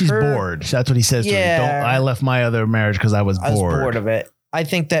feel like she's bored. That's what he says to her. I left my other marriage because I was bored. I was bored of it. I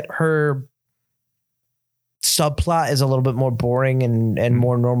think that her subplot is a little bit more boring and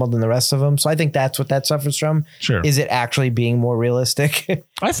more normal than the rest of them. So I think that's what that suffers from. Sure. Is it actually being more realistic?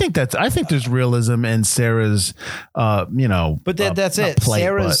 I think there's realism in Sarah's, But that's it.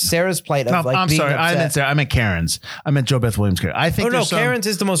 Plight, Sarah's plight of I'm being sorry. upset. I meant Sarah. I meant Karen's. I meant Jo Beth Williams' character. I think. Karen's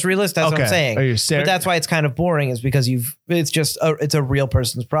is the most realistic. That's what I'm saying. But that's why it's kind of boring, is because it's a real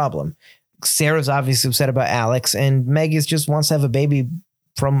person's problem. Sarah's obviously upset about Alex, and Meg just wants to have a baby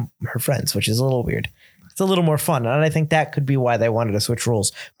from her friends, which is a little weird. It's a little more fun. And I think that could be why they wanted to switch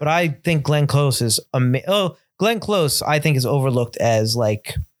roles. But I think Glenn Close is Glenn Close, I think, is overlooked as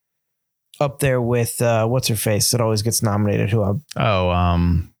like up there with what's her face that always gets nominated.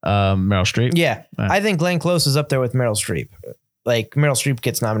 Meryl Streep. Yeah. I think Glenn Close is up there with Meryl Streep. Like, Meryl Streep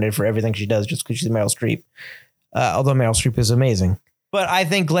gets nominated for everything she does just because she's Meryl Streep. Although Meryl Streep is amazing. But I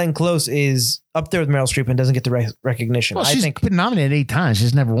think Glenn Close is up there with Meryl Streep and doesn't get the recognition. Well, she's been nominated 8 times.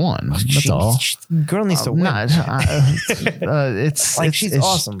 She's never won. That's all. Girl needs to win. She's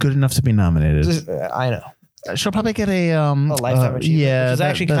awesome. Good enough to be nominated. I know. She'll probably get a Lifetime Achievement. Yeah, which is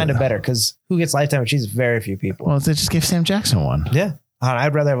actually kind of better because who gets Lifetime Achievement? Very few people. Well, they just gave Sam Jackson one. Yeah.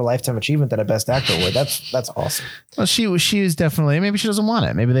 I'd rather have a Lifetime Achievement than a Best Actor award. That's awesome. Well, she was definitely, maybe she doesn't want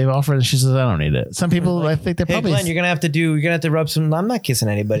it. Maybe they've offered and she says, I don't need it. Some people, I think they probably. Glenn, you're going to have to rub some, I'm not kissing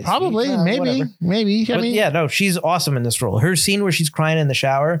anybody. Probably, maybe. She's awesome in this role. Her scene where she's crying in the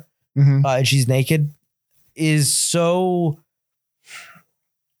shower and she's naked is so,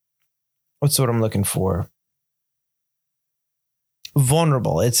 what's what I'm looking for?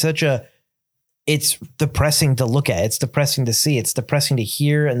 Vulnerable. It's depressing to look at. It's depressing to see. It's depressing to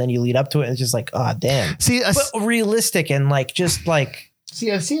hear. And then you lead up to it. And it's just like, oh, damn. But realistic and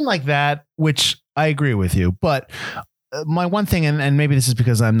See, I've seen like that, which I agree with you. But my one thing, and maybe this is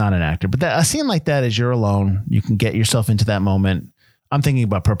because I'm not an actor, but a scene like that is you're alone. You can get yourself into that moment. I'm thinking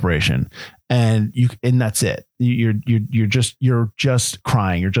about preparation and that's it. You're just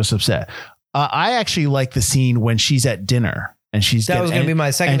crying. You're just upset. I actually like the scene when she's at dinner. And that was going to be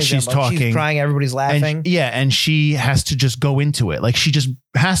my second example. She's talking, she's crying, everybody's laughing. And she has to just go into it. Like, she just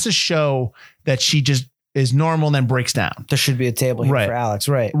has to show that she just is normal and then breaks down. There should be a table here for Alex.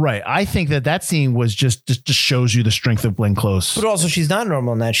 Right. I think that scene was just shows you the strength of Glenn Close. But also, she's not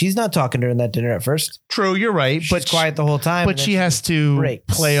normal in that. She's not talking during that dinner at first. True, you're right. She's quiet the whole time. But she has to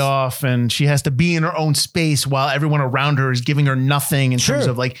play off, and she has to be in her own space while everyone around her is giving her nothing in terms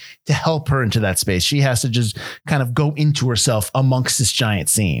of like to help her into that space. She has to just kind of go into herself amongst this giant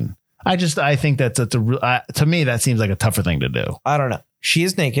scene. I think to me, that seems like a tougher thing to do. I don't know. She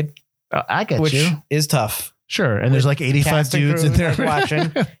is naked. I get which you. Is tough. Sure. And there's like 85 dudes in there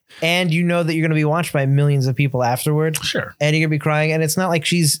watching. And you know that you're going to be watched by millions of people afterward. Sure. And you're going to be crying. And it's not like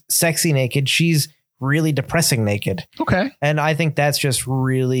she's sexy naked. She's really depressing naked. Okay. And I think that's just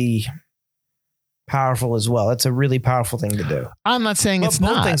really powerful as well. It's a really powerful thing to do. I'm not saying it's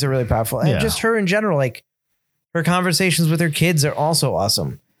not. Both things are really powerful. And just her in general, like her conversations with her kids are also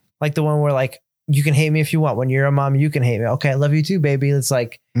awesome. Like the one where like, you can hate me if you want. When you're a mom, you can hate me. Okay, I love you too, baby. It's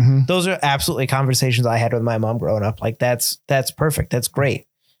like, those are absolutely conversations I had with my mom growing up. Like that's perfect. That's great.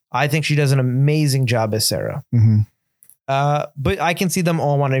 I think she does an amazing job as Sarah. But I can see them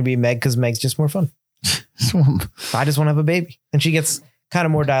all wanting to be Meg because Meg's just more fun. I just want to have a baby. And she gets kind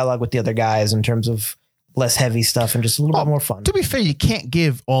of more dialogue with the other guys in terms of less heavy stuff and just a little bit more fun. To be fair, you can't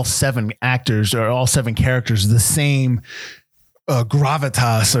give all 7 actors or all 7 characters the same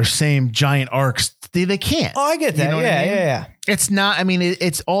gravitas or same giant arcs. They can't. Oh, I get that. You know yeah. It's not,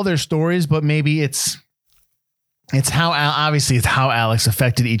 it's all their stories, but maybe it's it's how Alex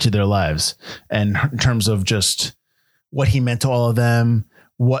affected each of their lives, and in terms of just what he meant to all of them.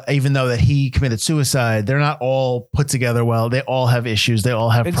 Even though that he committed suicide, they're not all put together well. They all have issues. They all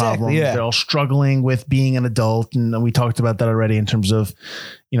have problems. Yeah. They're all struggling with being an adult. And we talked about that already in terms of,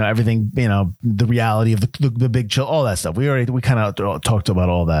 everything, the reality of the big chill, all that stuff. We kind of talked about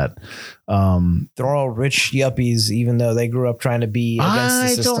all that. They're all rich yuppies, even though they grew up trying to be against the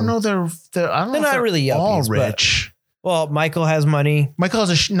system. I don't know. They're not really yuppies. All rich. Well, Michael has money. Michael's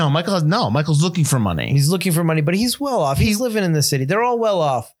looking for money. He's looking for money, but he's well off. He's living in the city. They're all well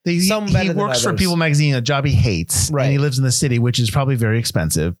off. He works for People Magazine, a job he hates, right? And he lives in the city, which is probably very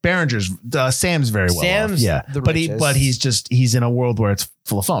expensive. Sam's very well off. Yeah, but he's in a world where it's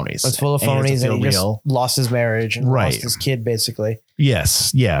full of phonies. It's full of phonies, and he just lost his marriage and lost his kid, basically.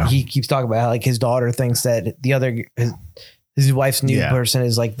 Yes, yeah. He keeps talking about how his daughter thinks that his wife's new person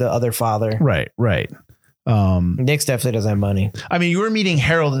is like the other father. Right. Nick definitely doesn't have money. I mean, you were meeting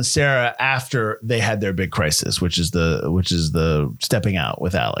Harold and Sarah after they had their big crisis, which is the stepping out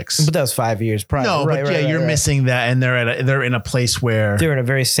with Alex. But that was 5 years prior. No, you're missing that, and they're in a place where they're in a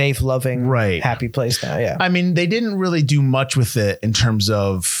very safe, loving, happy place now. Yeah. I mean, they didn't really do much with it in terms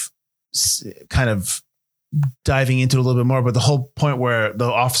of kind of diving into it a little bit more, but the whole point where the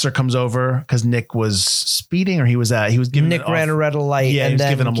officer comes over because Nick was speeding, or he was giving Nick ran a red light, and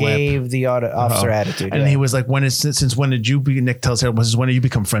then gave the officer attitude, and he was like, since when did you be? Nick tells her, when did you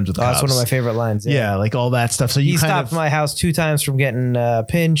become friends with the cops? That's one of my favorite lines. Yeah, like all that stuff. So he stopped my house 2 times from getting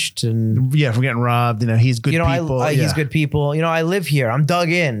pinched and from getting robbed. He's good people. He's good people. I live here. I'm dug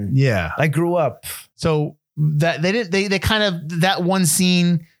in. Yeah, I grew up. So that they kind of, that one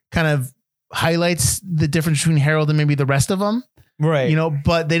scene kind of highlights the difference between Harold and maybe the rest of them. Right.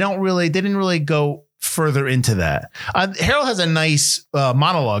 But they didn't really go further into that. Harold has a nice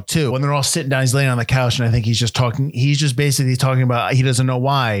monologue too. When they're all sitting down, he's laying on the couch, and I think he's just basically talking about, he doesn't know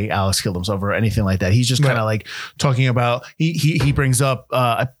why Alex killed himself or anything like that. He's just kind of like talking about, he brings up,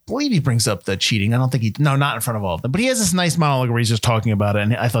 I believe he brings up the cheating. I don't think not in front of all of them, but he has this nice monologue where he's just talking about it.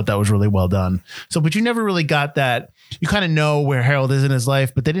 And I thought that was really well done. So, but you never really got that. You kind of know where Harold is in his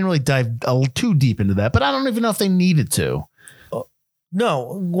life, but they didn't really dive too deep into that. But I don't even know if they needed to.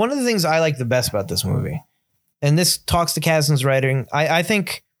 No, one of the things I like the best about this movie, and this talks to Kasdan's writing, I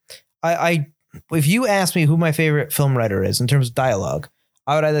think if you ask me who my favorite film writer is in terms of dialogue,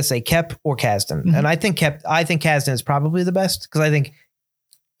 I would either say Koepp or Kasdan. Mm-hmm. And I think Kasdan is probably the best, because I think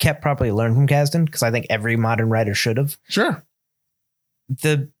Koepp probably learned from Kasdan, because I think every modern writer should have. Sure.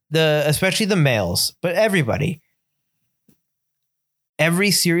 Especially the males, but everybody.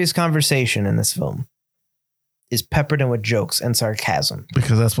 Every serious conversation in this film is peppered in with jokes and sarcasm.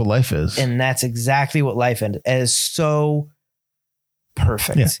 Because that's what life is. And that's exactly what life is. It is so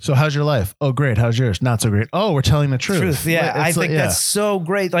perfect. Yeah. So how's your life? Oh, great. How's yours? Not so great. Oh, we're telling the truth. Yeah. I think that's so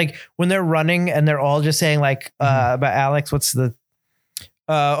great. Like when they're running and they're all just saying like about Alex, what's the,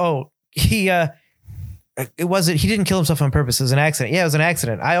 he didn't kill himself on purpose. It was an accident. Yeah, it was an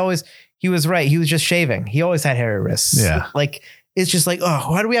accident. He was right. He was just shaving. He always had hairy wrists. Yeah. Like, it's just like,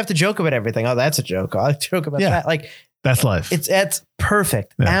 oh, why do we have to joke about everything? Oh, that's a joke. I'll joke about that. Like, that's life. It's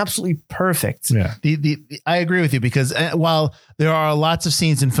perfect. Yeah. Absolutely perfect. Yeah. I agree with you, because while there are lots of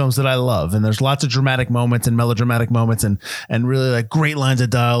scenes in films that I love, and there's lots of dramatic moments and melodramatic moments and really like great lines of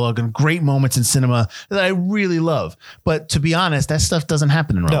dialogue and great moments in cinema that I really love. But to be honest, that stuff doesn't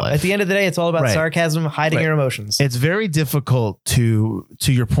happen in real life. At the end of the day, it's all about sarcasm, hiding your emotions. It's very difficult to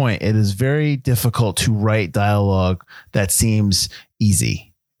your point. It is very difficult to write dialogue that seems easy.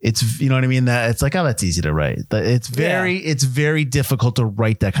 It's, you know what I mean? That it's like, oh, that's easy to write. It's very difficult to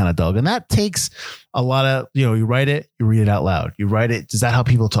write that kind of dialogue. And that takes a lot of, you write it, you read it out loud, you write it. Is that how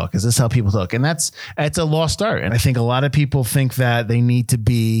people talk? Is this how people talk? And it's a lost art. And I think a lot of people think that they need to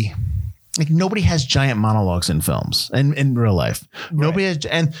be like, nobody has giant monologues in films and in real life. Right. Nobody has,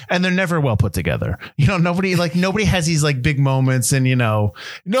 and they're never well put together. Nobody has these like big moments and, no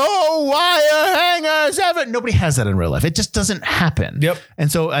wire hangers ever. Nobody has that in real life. It just doesn't happen. Yep.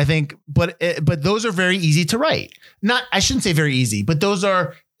 And so I think, but those are very easy to write. I shouldn't say very easy, but those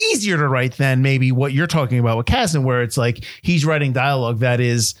are easier to write than maybe what you're talking about with Kasdan, where it's like he's writing dialogue that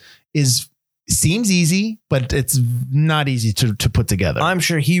seems easy, but it's not easy to put together. I'm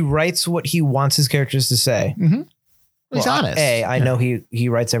sure he writes what he wants his characters to say. Mm-hmm. He's honest. I know he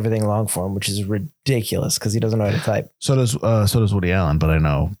writes everything long form, which is ridiculous because he doesn't know how to type. So does Woody Allen, but I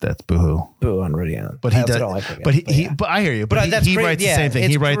know that's boohoo. Boo on Woody Allen. But he does. But I hear you. But he writes the same thing.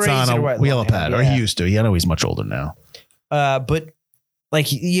 He writes on a Wheel pad, or he used to. I know he's much older now. But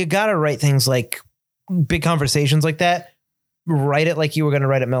like you got to write things like big conversations like that. Write it like you were going to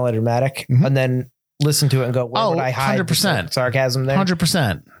write it melodramatic, and then listen to it and go, where would I hide 100%. sarcasm there?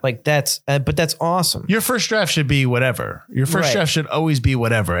 100%. Like but that's awesome. Your first draft should be whatever. Your first draft should always be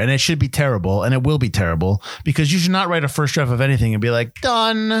whatever. And it should be terrible, and it will be terrible, because you should not write a first draft of anything and be like,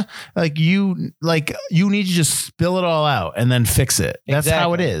 done. You need to just spill it all out and then fix it. That's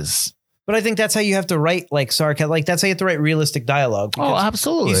how it is. But I think that's how you have to write like sarcasm. Like that's how you have to write realistic dialogue. Oh,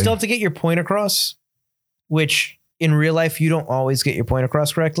 absolutely. You still have to get your point across, which in real life, you don't always get your point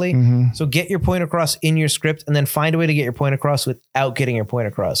across correctly. Mm-hmm. So get your point across in your script and then find a way to get your point across without getting your point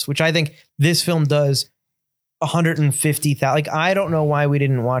across, which I think this film does 150,000. Like, I don't know why we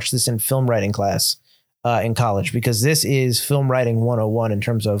didn't watch this in film writing class in college, because this is film writing 101 in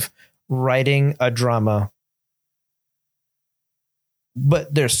terms of writing a drama.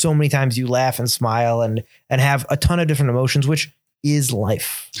 But there's so many times you laugh and smile and have a ton of different emotions, which is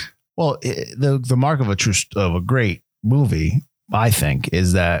life. Well, the mark of a great movie, I think,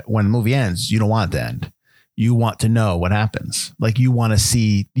 is that when the movie ends, you don't want it to end. You want to know what happens. Like, you want to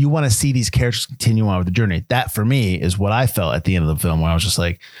see these characters continue on with the journey. That, for me, is what I felt at the end of the film, where I was just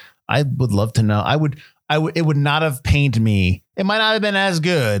like, I would love to know. It would not have pained me. It might not have been as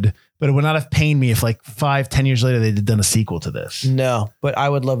good, but it would not have pained me if, like, 5-10 years later they'd done a sequel to this. No, but I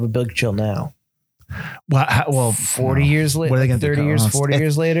would love a Big Chill now. Well, 40 years later, 30 years, 40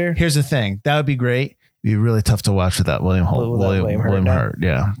 years later. Here's the thing. That would be great. It'd be really tough to watch without William Hurt.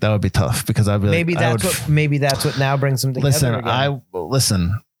 Yeah, that would be tough, because I'd be maybe that's what now brings them together. I'd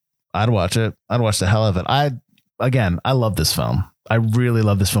watch it. I'd watch the hell of it. I love this film. I really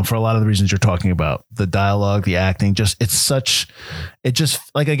love this film for a lot of the reasons you're talking about. The dialogue, the acting, I've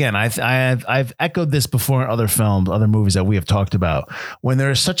echoed this before in other films, other movies that we have talked about. When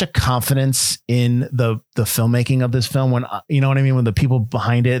there is such a confidence in the filmmaking of this film, when, you know what I mean? When the people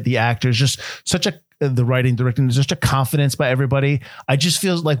behind it, the actors, just the writing, directing, there's just a confidence by everybody. I just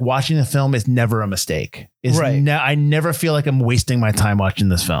feel like watching the film is never a mistake. I never feel like I'm wasting my time watching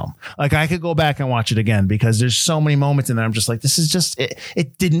this film. Like, I could go back and watch it again, because there's so many moments in there I'm just like, this is just it.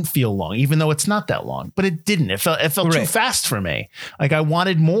 It didn't feel long, even though it's not that long, but it didn't. It felt too fast for me. Like, I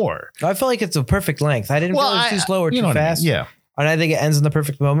wanted more. I felt like it's a perfect length. I didn't feel it was too slow or too fast. I mean? Yeah. And I think it ends in the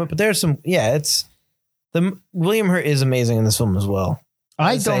perfect moment, but there's some, William Hurt is amazing in this film as well.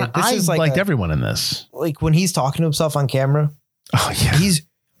 I liked everyone in this. Like, when he's talking to himself on camera. Oh yeah. He's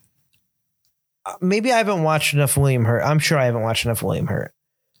maybe I haven't watched enough William Hurt. I'm sure I haven't watched enough William Hurt.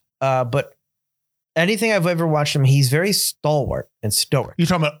 But anything I've ever watched him, he's very stalwart and stoic. You're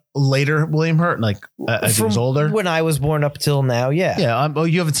talking about later William Hurt, like as he was older? When I was born up till now, yeah. Yeah,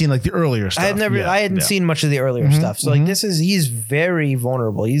 you haven't seen like the earlier stuff. I hadn't seen much of the earlier stuff. So like he's very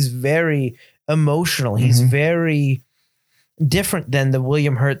vulnerable. He's very emotional. He's very different than the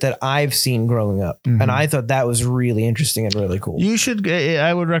William Hurt that I've seen growing up. And I thought that was really interesting and really cool.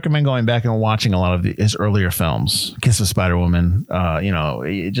 I would recommend going back and watching a lot of his earlier films. Kiss of Spider-Woman,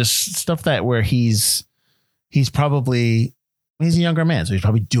 just stuff where he's a younger man. So he's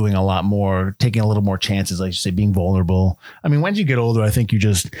probably doing a lot more, taking a little more chances, like you say, being vulnerable. I mean, when you get older, I think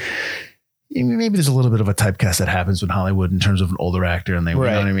maybe there's a little bit of a typecast that happens with Hollywood in terms of an older actor, and you know what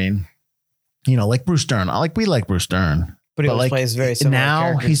I mean? Like Bruce Dern. We like Bruce Dern. But he always plays very similar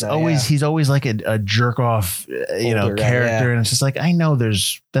now. He's always like a jerk off, older character, and it's just like, I know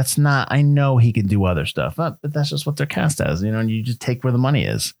he can do other stuff, but that's just what they're cast as, and you just take where the money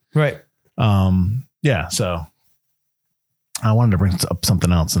is, right? So I wanted to bring up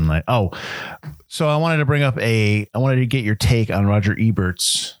something else, and I wanted to get your take on Roger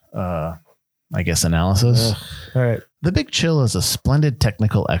Ebert's, analysis. All right. The Big Chill is a splendid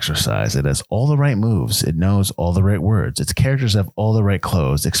technical exercise. It has all the right moves. It knows all the right words. Its characters have all the right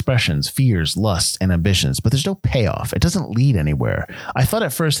clothes, expressions, fears, lusts, and ambitions, but there's no payoff. It doesn't lead anywhere. I thought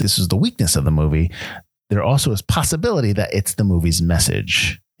at first this was the weakness of the movie. There also is possibility that it's the movie's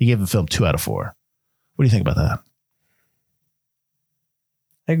message. He gave the film 2 out of 4. What do you think about that?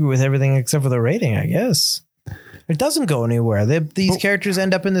 I agree with everything except for the rating, I guess. It doesn't go anywhere. These characters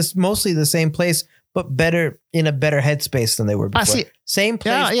end up in this mostly the same place, but in a better headspace than they were before. Same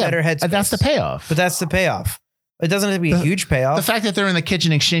place, better headspace. That's the payoff. But that's the payoff. It doesn't have to be a huge payoff. The fact that they're in the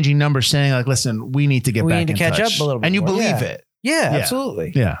kitchen exchanging numbers, saying like, "Listen, we need to get back in touch. We need to catch up a little bit, and you believe it. Yeah,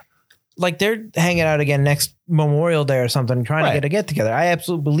 absolutely. Yeah, like they're hanging out again next Memorial Day or something, trying to get together. I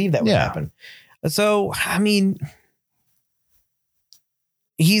absolutely believe that would happen. So, I mean,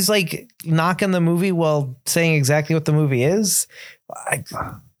 he's like knocking the movie while saying exactly what the movie is.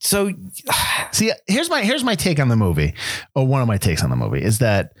 So see, here's my take on the movie, or one of my takes on the movie is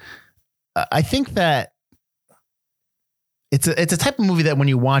that I think that it's a type of movie that when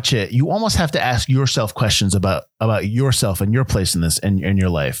you watch it, you almost have to ask yourself questions about yourself and your place in this and in your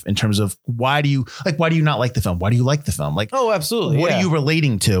life in terms of why do you not like the film? Why do you like the film? Like, oh, absolutely. What are you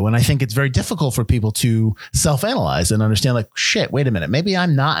relating to? And I think it's very difficult for people to self-analyze and understand, like, shit, wait a minute. Maybe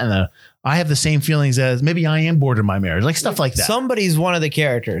I'm not I have the same feelings as maybe I am bored in my marriage, like stuff like that. Somebody's one of the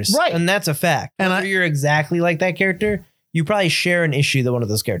characters. Right. And that's a fact. And whether you're exactly like that character, you probably share an issue that one of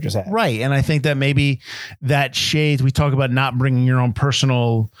those characters has. Right. And I think that maybe that shades, we talk about not bringing your own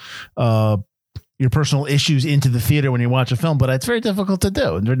personal issues into the theater when you watch a film, but it's very difficult to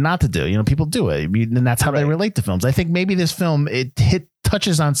do and not to do. You know, people do it. I mean, and that's how they relate to films. I think maybe this film,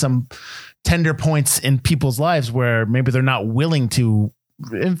 touches on some tender points in people's lives where maybe they're not willing to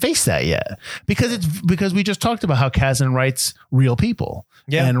face that yet, because we just talked about how Kasdan writes real people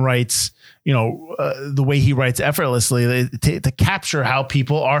and writes, the way he writes effortlessly to capture how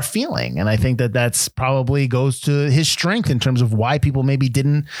people are feeling. And I think that's probably goes to his strength in terms of why people maybe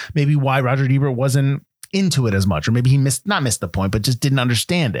why Roger Ebert wasn't into it as much, or maybe he missed the point, but just didn't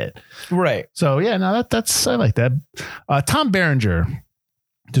understand it. Right. So yeah, no, that's, I like that. Tom Berenger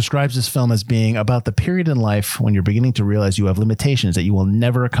describes this film as being about the period in life when you're beginning to realize you have limitations, that you will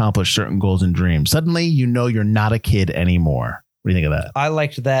never accomplish certain goals and dreams. Suddenly, you're not a kid anymore. What do you think of that? I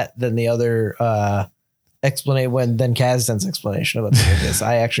liked that than the other explanation than Kasdan's explanation about this.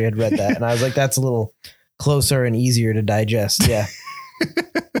 I actually had read that and I was like, that's a little closer and easier to digest. Yeah.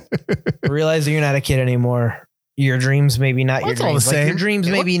 Realizing you're not a kid anymore. Your dreams maybe not your dreams. All the same. Your dreams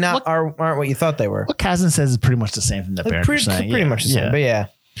maybe aren't what you thought they were. What Kasdan says is pretty much the same thing that Berenger's saying. Pretty much the same, but yeah.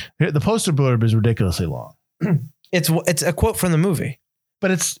 The poster blurb is ridiculously long. It's a quote from the movie, but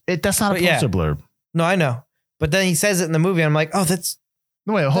that's not a poster blurb. No, I know. But then he says it in the movie. And I'm like, oh, that's.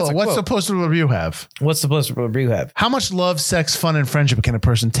 No, wait, hold on. What's the poster blurb you have? What's the poster blurb you have? How much love, sex, fun, and friendship can a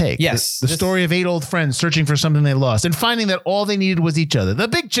person take? Yes. The story of 8 old friends searching for something they lost and finding that all they needed was each other. The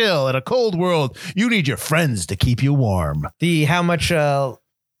big chill in a cold world. You need your friends to keep you warm. The how much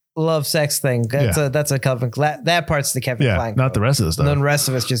love, sex thing. That's a Kevin. That part's the Kevin Kline. Not the rest of the stuff. And then the rest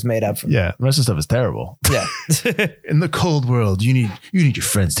of it's just made up. The rest of the stuff is terrible. Yeah. In the cold world, you need your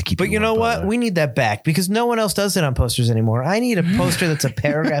friends to keep you warm. But you know what? Brother. We need that back because no one else does it on posters anymore. I need a poster that's a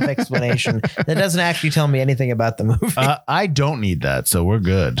paragraph explanation that doesn't actually tell me anything about the movie. I don't need that, so we're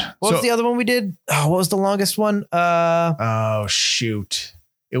good. What was the other one we did? Oh, what was the longest one? Oh shoot!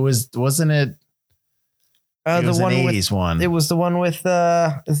 Wasn't it? It was an 80s one. It was the one with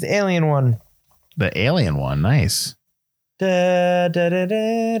the alien one. The alien one, nice. Starman.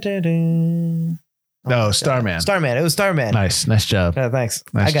 Starman. It was Starman. Nice job. Thanks.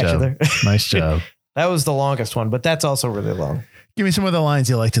 Nice I got job. you there. Nice job. That was the longest one, but that's also really long. Give me some of the lines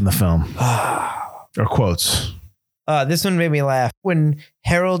you liked in the film, or quotes. This one made me laugh when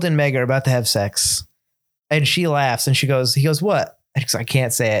Harold and Meg are about to have sex, and she laughs and he goes, "What?" And I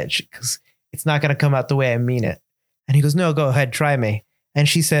can't say it because it's not going to come out the way I mean it. And he goes, "No, go ahead, try me." And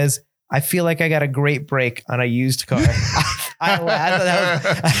she says, "I feel like I got a great break on a used car." I thought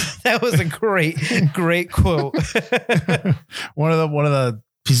that was a great quote. One of the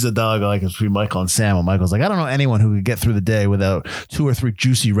pieces of dialogue I like is between Michael and Sam. And Michael's like, "I don't know anyone who could get through the day without 2 or 3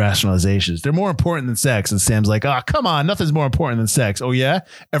 juicy rationalizations. They're more important than sex." And Sam's like, "Oh, come on, nothing's more important than sex." "Oh yeah?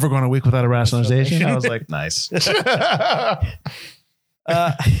 Ever gone a week without a rationalization?" I was like, nice.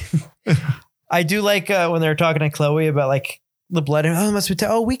 I do like when they're talking to Chloe about like the blood. Oh, it must be.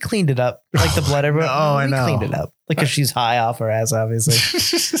 We cleaned it up. Like the blood. I know. Cleaned it up. Like because she's high off her ass, obviously.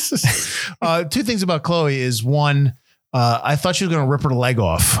 2 things about Chloe is one, I thought she was going to rip her leg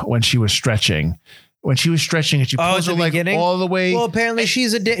off when she was stretching. When she was stretching and she pulls her leg all the way. Well, apparently she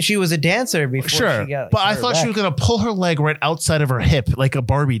was a dancer before. Sure, but I thought she was going to pull her leg right outside of her hip like a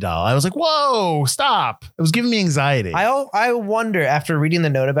Barbie doll. I was like, "Whoa, stop!" It was giving me anxiety. I wonder after reading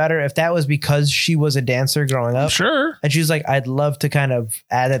the note about her if that was because she was a dancer growing up. Sure, and she was like, "I'd love to kind of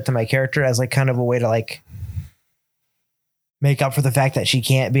add that to my character as like kind of a way to like make up for the fact that she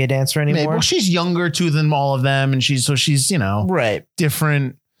can't be a dancer anymore." Maybe. Well, she's younger too than all of them, and she's right,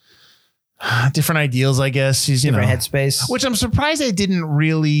 different ideals, I guess. She's different headspace, which I'm surprised they didn't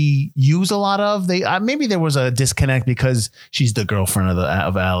really use a lot of. They maybe there was a disconnect because she's the girlfriend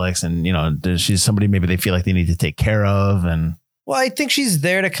of Alex, and she's somebody maybe they feel like they need to take care of. And well, I think she's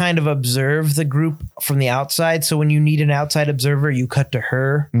there to kind of observe the group from the outside. So when you need an outside observer, you cut to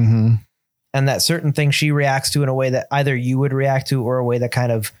her, and that certain thing she reacts to in a way that either you would react to or a way that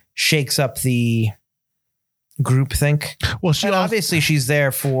kind of shakes up the group think. Well, obviously she's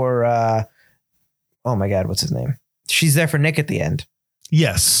there for oh my God, what's his name? She's there for Nick at the end.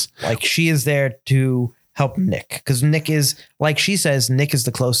 Yes. Like she is there to help Nick because Nick is, like she says, Nick is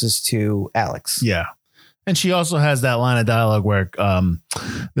the closest to Alex. Yeah. And she also has that line of dialogue where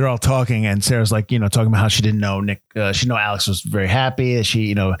they're all talking and Sarah's like, talking about how she didn't know Nick. She know Alex was very happy.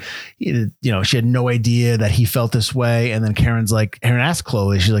 She, she had no idea that he felt this way. And then Karen asked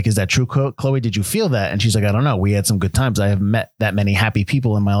Chloe, she's like, is that true, Chloe? Did you feel that? And she's like, I don't know. We had some good times. I haven't met that many happy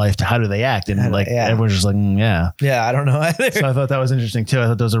people in my life. How do they act? And everyone's just like, yeah. Yeah, I don't know either. So I thought that was interesting too. I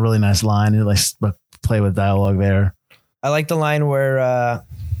thought that was a really nice line. And play with dialogue there. I like the line where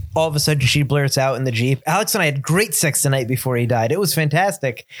all of a sudden she blurts out in the Jeep, Alex and I had great sex the night before he died. It was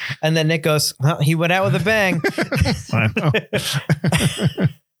fantastic. And then Nick goes, well, he went out with a bang.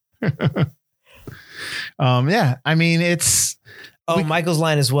 Yeah. I mean, it's. Michael's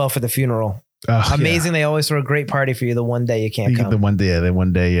line as well for the funeral. Amazing. Yeah. They always throw a great party for you the one day you can't come. The one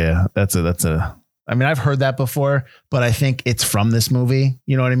day. Yeah. That's a. I mean, I've heard that before, but I think it's from this movie.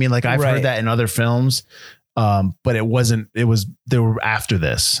 You know what I mean? Like I've heard that in other films. But it wasn't, they were after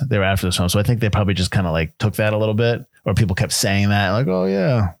this film. So I think they probably just kind of like took that a little bit, or people kept saying that like, oh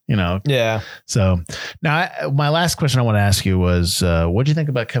yeah, Yeah. So now my last question I want to ask you was, what do you think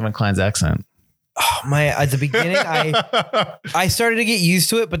about Kevin Kline's accent? Oh, at the beginning, I started to get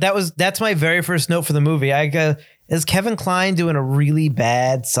used to it, but that's my very first note for the movie. Is Kevin Kline doing a really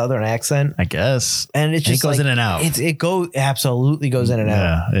bad Southern accent? I guess. And it just goes in and out. It absolutely goes in and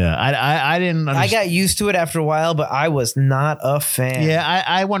out. Yeah. I didn't understand. I got used to it after a while, but I was not a fan. Yeah.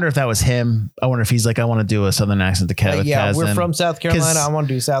 I wonder if that was him. I wonder if he's like, I want to do a Southern accent to Kevin. We're from South Carolina. I want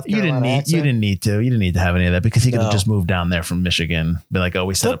to do South Carolina accent. You didn't need to have any of that because he could have just moved down there from Michigan. Be like, oh,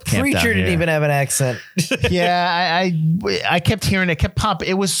 we set up camp down here. The Preacher didn't even have an accent. Yeah. I kept hearing it, kept popping.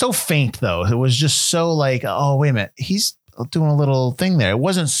 It was so faint though. It was just so like, oh, wait a minute. He's doing a little thing there. It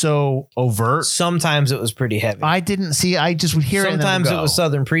wasn't so overt. Sometimes it was pretty heavy. I didn't see. I just would hear sometimes it. It was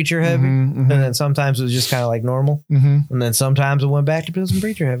Southern Preacher heavy, and then sometimes it was just kind of like normal, and then sometimes it went back to Southern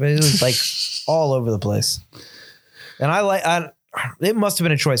Preacher heavy. It was like all over the place. And it must have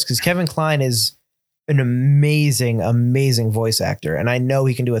been a choice because Kevin Kline is an amazing voice actor, and I know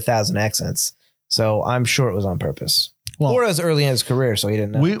he can do 1,000 accents. So I'm sure it was on purpose, or as early in his career, so he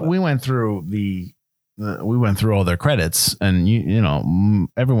didn't know. We went through all their credits, and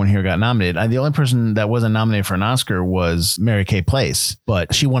everyone here got nominated. The only person that wasn't nominated for an Oscar was Mary Kay Place,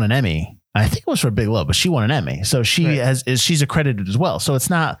 but she won an Emmy. I think it was for Big Love, but she won an Emmy, so she's accredited as well. So it's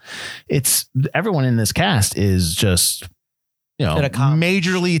everyone in this cast is just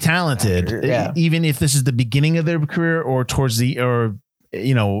majorly talented, even if this is the beginning of their career or towards during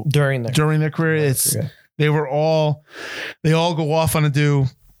their career. They all go off on to do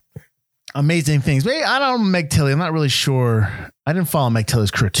amazing things. But I don't know Meg Tilly. I'm not really sure. I didn't follow Meg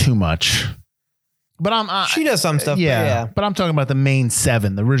Tilly's career too much, but she does some stuff. Yeah, but I'm talking about the main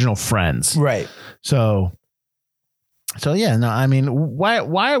 7, the original Friends. Right. So yeah, no, I mean,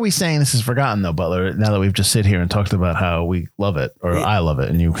 why are we saying this is forgotten though, Butler, now that we've just sit here and talked about how we love it, or I love it,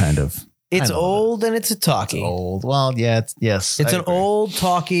 and you kind of. It's old and it's a talkie. It's old. Well, yeah, it's an old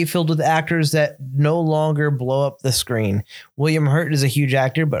talkie filled with actors that no longer blow up the screen. William Hurt is a huge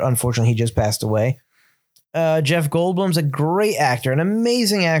actor, but unfortunately he just passed away. Jeff Goldblum's a great actor, an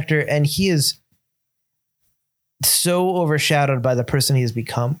amazing actor, and he is so overshadowed by the person he has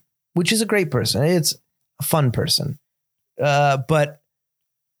become, which is a great person. It's a fun person. But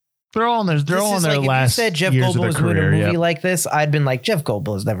they're all in their last. If you said Jeff Goldblum was in a movie like this, I'd been like, Jeff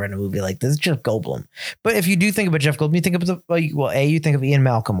Goldblum was never in a movie like this. Jeff Goldblum. But if you do think about Jeff Goldblum, you think of you think of Ian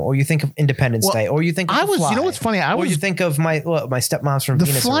Malcolm, or you think of Independence Day, or you think of The Fly. You know what's funny? You think of my stepmom's from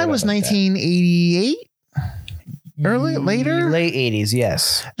Venus. The Fly was 1988. Late 80s,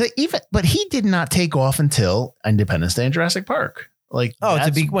 yes. But he did not take off until Independence Day and Jurassic Park. Like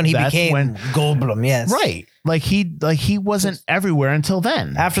when he became Goldblum, yes, right. Like he wasn't everywhere until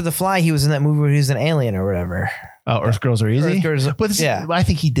then. After The Fly, he was in that movie where he was an alien or whatever. Oh, Earth Girls Are Easy. I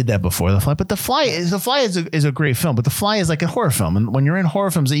think he did that before The Fly. But The Fly is a great film. But The Fly is like a horror film, and when you're in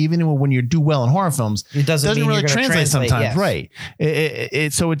horror films, even when you do well in horror films, it doesn't really translate sometimes. Yes. Right.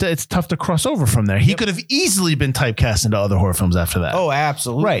 It's tough to cross over from there. He could have easily been typecast into other horror films after that. Oh,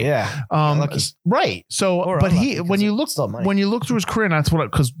 absolutely. Right. Yeah. Right. So, but when you look through his career, and that's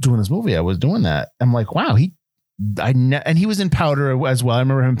because doing this movie, I was doing that. I'm like, wow, and he was in Powder as well. I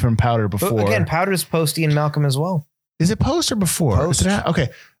remember him from Powder before. But again, Powder's post Ian Malcolm as well. Is it post or before? Post. Okay.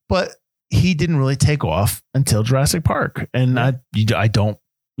 But he didn't really take off until Jurassic Park. And I don't,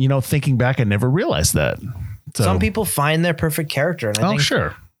 thinking back, I never realized that. So, some people find their perfect character. And I think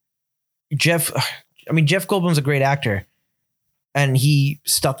sure. Jeff Goldblum's a great actor. And he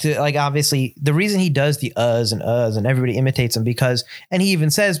stuck to, obviously the reason he does the and everybody imitates him because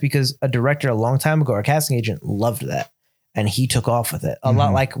a director a long time ago, our casting agent, loved that. and he took off with it. A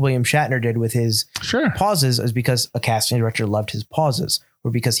lot like William Shatner did with his Sure. pauses, is because a casting director loved his pauses,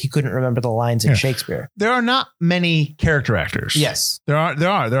 or because he couldn't remember the lines in Shakespeare. There are not many character actors. Yes. There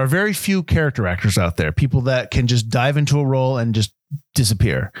are very few character actors out there. People that can just dive into a role and just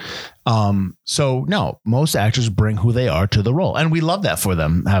disappear. So no, most actors bring who they are to the role, and we love that for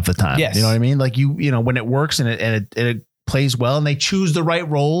them half the time. Yes. You know what I mean? Like you know, when it works and it plays well, and they choose the right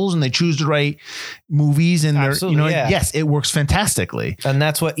roles and they choose the right movies, and they're, you know, yes, it works fantastically. And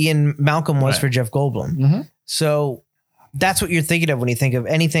that's what Ian Malcolm was for Jeff Goldblum. Mm-hmm. So that's what you're thinking of when you think of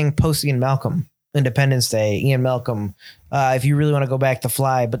anything post Ian Malcolm. Independence Day, Ian Malcolm. If you really want to go back, The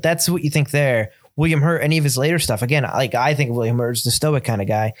Fly, but that's what you think there. William Hurt, any of his later stuff. Again, like I think of William Hurt as the stoic kind of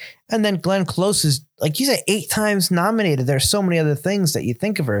guy. And then Glenn Close is, like you said, 8 times nominated. There's so many other things that you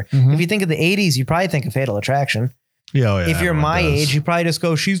think of her. Mm-hmm. If you think of the 80s, you probably think of Fatal Attraction. Yeah, if you're my age, you probably just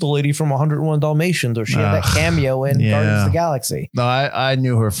go, she's the lady from 101 Dalmatians, or she had that cameo in Guardians of the Galaxy. No, I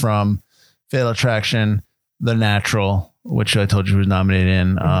knew her from Fatal Attraction, The Natural, which I told you was nominated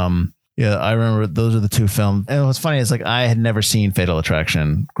in. Yeah, I remember those are the 2 films. And what's funny is like I had never seen Fatal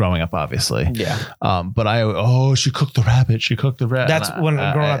Attraction growing up, obviously. Yeah. But she cooked the rabbit. She cooked the rabbit. That's when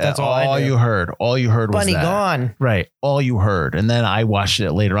growing up. That's all I knew. You heard. All you heard was Bunny that. Gone. Right. All you heard. And then I watched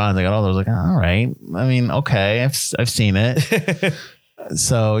it later on. I was like, all right. I mean, okay, I've seen it.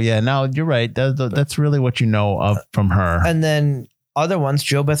 So yeah, no, you're right. That's really what you know of from her. And then other ones,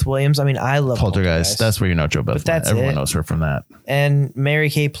 Jo Beth Williams. I mean, I love Poltergeist. That's where you know Jo Beth. But that's everyone it. knows her from that. And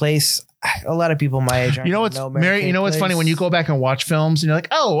Mary Kay Place. A lot of people my age. You know what's Mary? You know what's funny when you go back and watch films and you're like,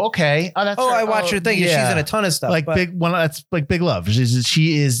 oh, okay, oh, that's. Oh, her. I watched her thing. Yeah. She's in a ton of stuff. Like that's like Big Love.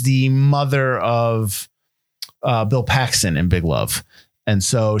 She is the mother of Bill Paxton in Big Love. And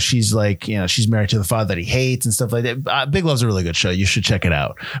so she's like, you know, she's married to the father that he hates and stuff like that. Big Love's a really good show. You should check it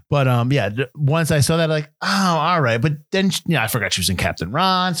out. But yeah, once I saw that, like, oh, all right. But then, I forgot she was in Captain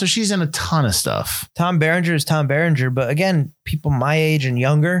Ron. So she's in a ton of stuff. Tom Berenger is Tom Berenger. But again, people my age and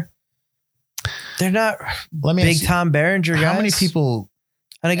younger, they're not big Tom Berenger guys. How many people?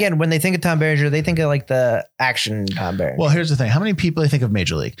 And again, when they think of Tom Berenger, they think of like the action Tom Berenger. Well, here's the thing. How many people think of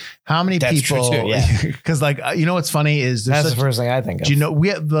Major League? How many That's people? True too, yeah. Because like, you know, what's funny is that's the first thing I think of. Do you know,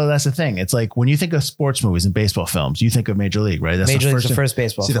 well, that's the thing. It's like when you think of sports movies and baseball films, you think of Major League, right? That's Major League's the first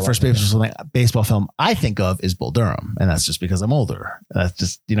baseball film. The first baseball film I think of is Bull Durham. And that's just because I'm older. That's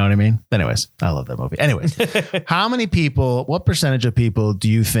just, you know what I mean? Anyways, I love that movie. Anyways, what percentage of people do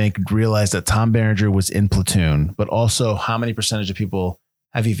you think realized that Tom Berenger was in Platoon? But also how many percentage of people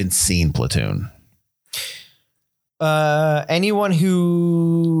have even seen Platoon? Anyone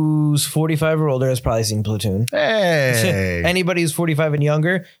who's 45 or older has probably seen Platoon. Hey. Anybody who's 45 and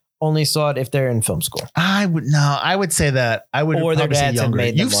younger only saw it if they're in film school. I would say that I would or their probably say dads younger.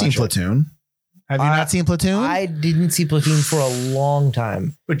 made them You've seen watch it. Platoon. Have you not seen Platoon? I didn't see Platoon for a long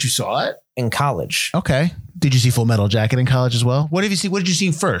time But you saw it? in college. Okay. Did you see Full Metal Jacket in college as well? What did you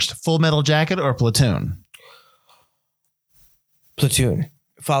see first? Full Metal Jacket or Platoon? Platoon,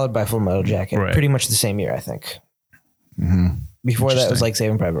 followed by Full Metal Jacket. Right. Pretty much the same year, I think. Mm-hmm. Before that, it was like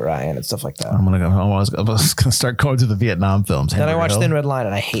Saving Private Ryan and stuff like that. I was gonna start going to the Vietnam films. Then I watched Hill. Thin Red Line,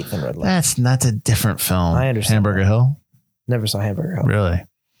 and I hate Thin Red Line. That's a different film. I understand Hamburger that. Hill. Never saw Hamburger Hill. Really?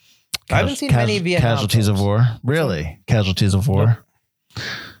 I haven't seen many Vietnam Casualties films. of War. Really? Casualties of War.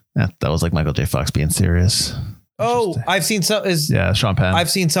 That was like Michael J. Fox being serious. Oh, I've seen some. Sean Penn. I've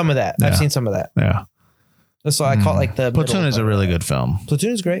seen some of that. Yeah. I've seen some of that. Yeah. So I call it like the Platoon middle is a of really it. good film.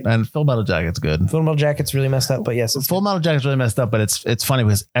 Platoon is great. And Full Metal Jacket's good. Full Metal Jacket's really messed up, but yes, it's Full Metal Jacket's really messed up, but it's funny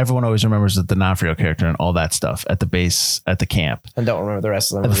because everyone always remembers the D'Onofrio character and all that stuff at the base at the camp. and don't remember the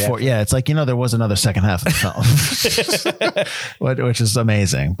rest of them. It's like, there was another second half of the film, which is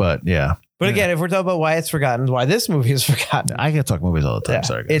amazing. But yeah. But again, if we're talking about why it's forgotten, why this movie is forgotten, I can talk movies all the time. yeah,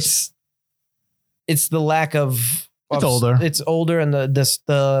 Sorry, guys. it's the lack of. It's older. It's older, and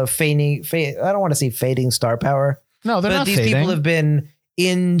the fading. I don't want to say fading star power. No, they're but not these fading. people have been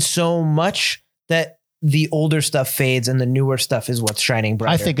in so much that the older stuff fades and the newer stuff is what's shining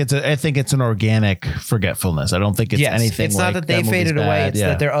brighter. I think it's an organic forgetfulness. I don't think it's anything. It's not like that they faded movie's away. bad. It's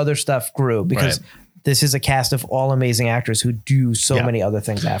that their other stuff grew because this is a cast of all amazing actors who do so many other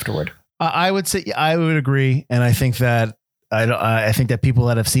things afterward. I would say I would agree, and I think that I think that people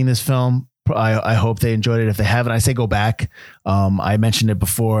that have seen this film, I hope they enjoyed it. If they haven't, I say go back. I mentioned it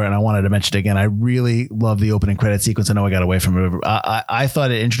before, and I wanted to mention it again. I really love the opening credit sequence. I know I got away from it. I thought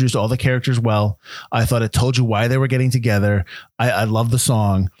it introduced all the characters well. I thought it told you why they were getting together. I love the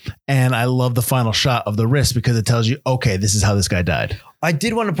song, and I love the final shot of the wrist because it tells you, okay, this is how this guy died. I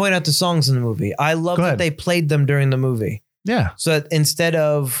did want to point out the songs in the movie. I love that they played them during the movie. Yeah. So instead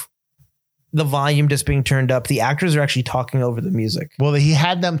of the volume just being turned up. The actors are actually talking over the music. Well, he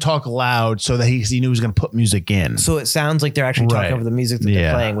had them talk loud so that he knew he was going to put music in. So it sounds like they're actually talking Right. over the music that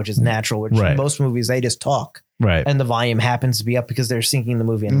they're playing, which is natural, which Right. in most movies they just talk. Right. And the volume happens to be up because they're syncing the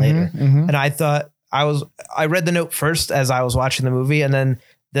movie in later. And I thought I read the note first as I was watching the movie, and then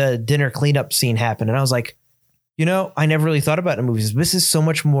the dinner cleanup scene happened. And I was like, you know, I never really thought about it in movies. This is so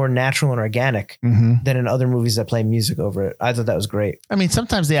much more natural and organic than in other movies that play music over it. I thought that was great. I mean,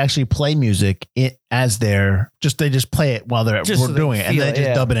 sometimes they actually play music as they just play it while they're Just so they doing it, and feel they it, just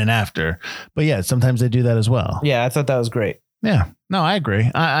yeah. dub it in after. But yeah, sometimes they do that as well. Yeah, I thought that was great. Yeah, no, I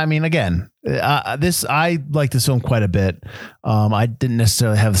agree. I mean, again, I like this film quite a bit. I didn't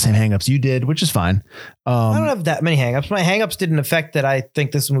necessarily have the same hangups you did, which is fine. I don't have that many hangups. My hangups didn't affect that. I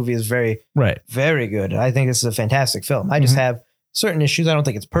think this movie is very, Right. very good. I think this is a fantastic film. I just have certain issues. I don't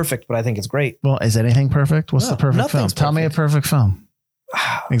think it's perfect, but I think it's great. Well, is anything perfect? What's No, the perfect film? nothing's Tell me a perfect film.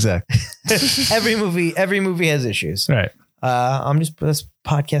 Exactly. every movie has issues. Right. This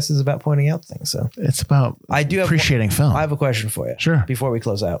podcast is about pointing out things. So It's about appreciating film. I have a question for you. Sure. Before we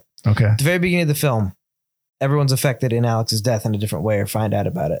close out. Okay. At the very beginning of the film, everyone's affected in Alex's death in a different way or find out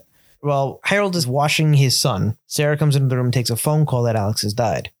about it. Well, Harold is washing his son. Sarah comes into the room and takes a phone call that Alex has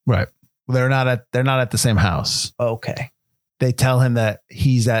died. Right. They're not at the same house. Okay. They tell him that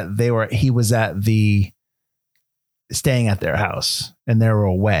he was staying at their house and they were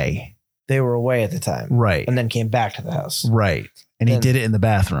away. They were away at the time. Right. And then came back to the house. Right. And he Then- did it in the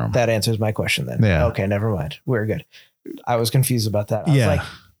bathroom. That answers my question then. Yeah. Okay, never mind. We're good. I was confused about that. I Yeah. was like,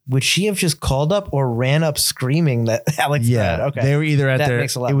 would she have just called up or ran up screaming that Alex died? Okay. They were either at That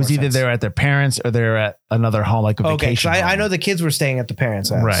makes a lot it was more either sense. they were at their parents or they were at another home, like a Okay, vacation. so I home. know the kids were staying at the parents'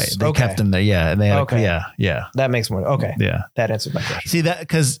 house. Right. They okay. kept them there. Yeah. And they had Okay. yeah. That makes more. Okay. Yeah. That answers my question. See that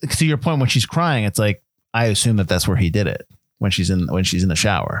because to your point, when she's crying, it's like I assume that's where he did it when she's in the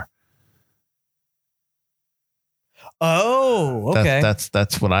shower. Oh, okay.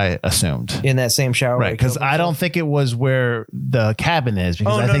 That's what I assumed. In that same shower. Right, because I don't think it was where the cabin is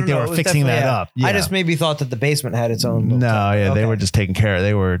because I think they were fixing that up. Yeah. I just maybe thought that the basement had its own. No, little yeah, cabin. they Okay. were just taking care.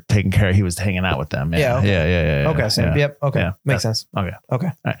 They were taking care. He was hanging out with them. Yeah, okay. Yeah. Okay. So, yeah. yep. Okay. Yeah. Makes sense. Okay. Okay.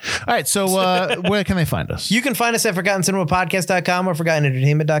 All right. So where can they find us? You can find us at ForgottenCinemaPodcast.com or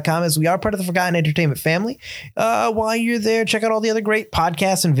ForgottenEntertainment.com as we are part of the Forgotten Entertainment family. While you're there, check out all the other great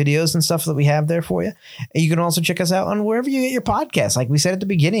podcasts and videos and stuff that we have there for you. And you can also check us out on wherever you get your podcasts. Like we said at the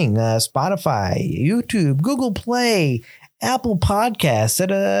beginning, Spotify, YouTube, Google Play, Apple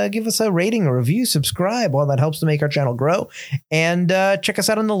Podcasts. Give us a rating, a review, subscribe. All that helps to make our channel grow. And check us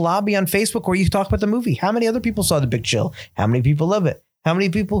out on the lobby on Facebook where you talk about the movie. How many other people saw The Big Chill? How many people love it? How many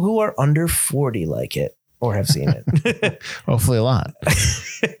people who are under 40 like it or have seen it? Hopefully a lot.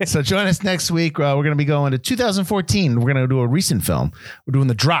 So join us next week. We're going to be going to 2014. We're going to do a recent film. We're doing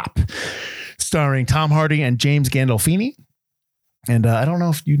The Drop, starring Tom Hardy and James Gandolfini. And I don't know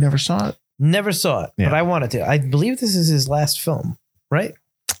if you never saw it. Never saw it, Yeah. but I wanted to. I believe this is his last film, right?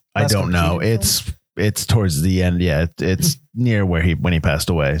 I Last don't know. completed It's towards the end. Yeah, it's near when he passed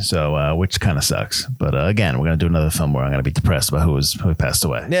away. So which kind of sucks. But again, we're gonna do another film where I'm gonna be depressed about who passed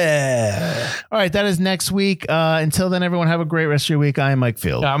away. Yeah. All right, that is next week. Until then, everyone have a great rest of your week. I am Mike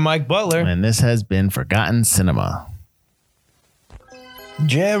Field, I'm Mike Butler. and this has been Forgotten Cinema.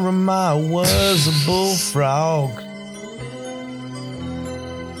 Jeremiah was a bullfrog.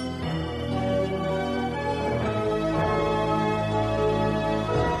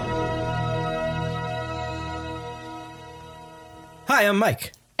 Hi, I'm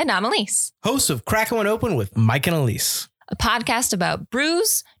Mike, And I'm Elise, host of Crackin' One Open with Mike and Elise. a podcast about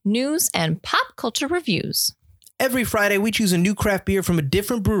brews, news, and pop culture reviews. Every Friday, we choose a new craft beer from a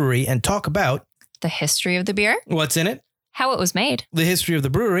different brewery and talk about The history of the beer, what's in it, how it was made, the history of the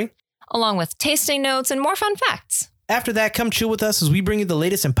brewery. along with tasting notes and more fun facts. After that, come chill with us as we bring you the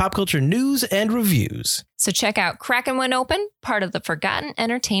latest in pop culture news and reviews. So check out Kraken When Open, part of the Forgotten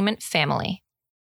Entertainment family.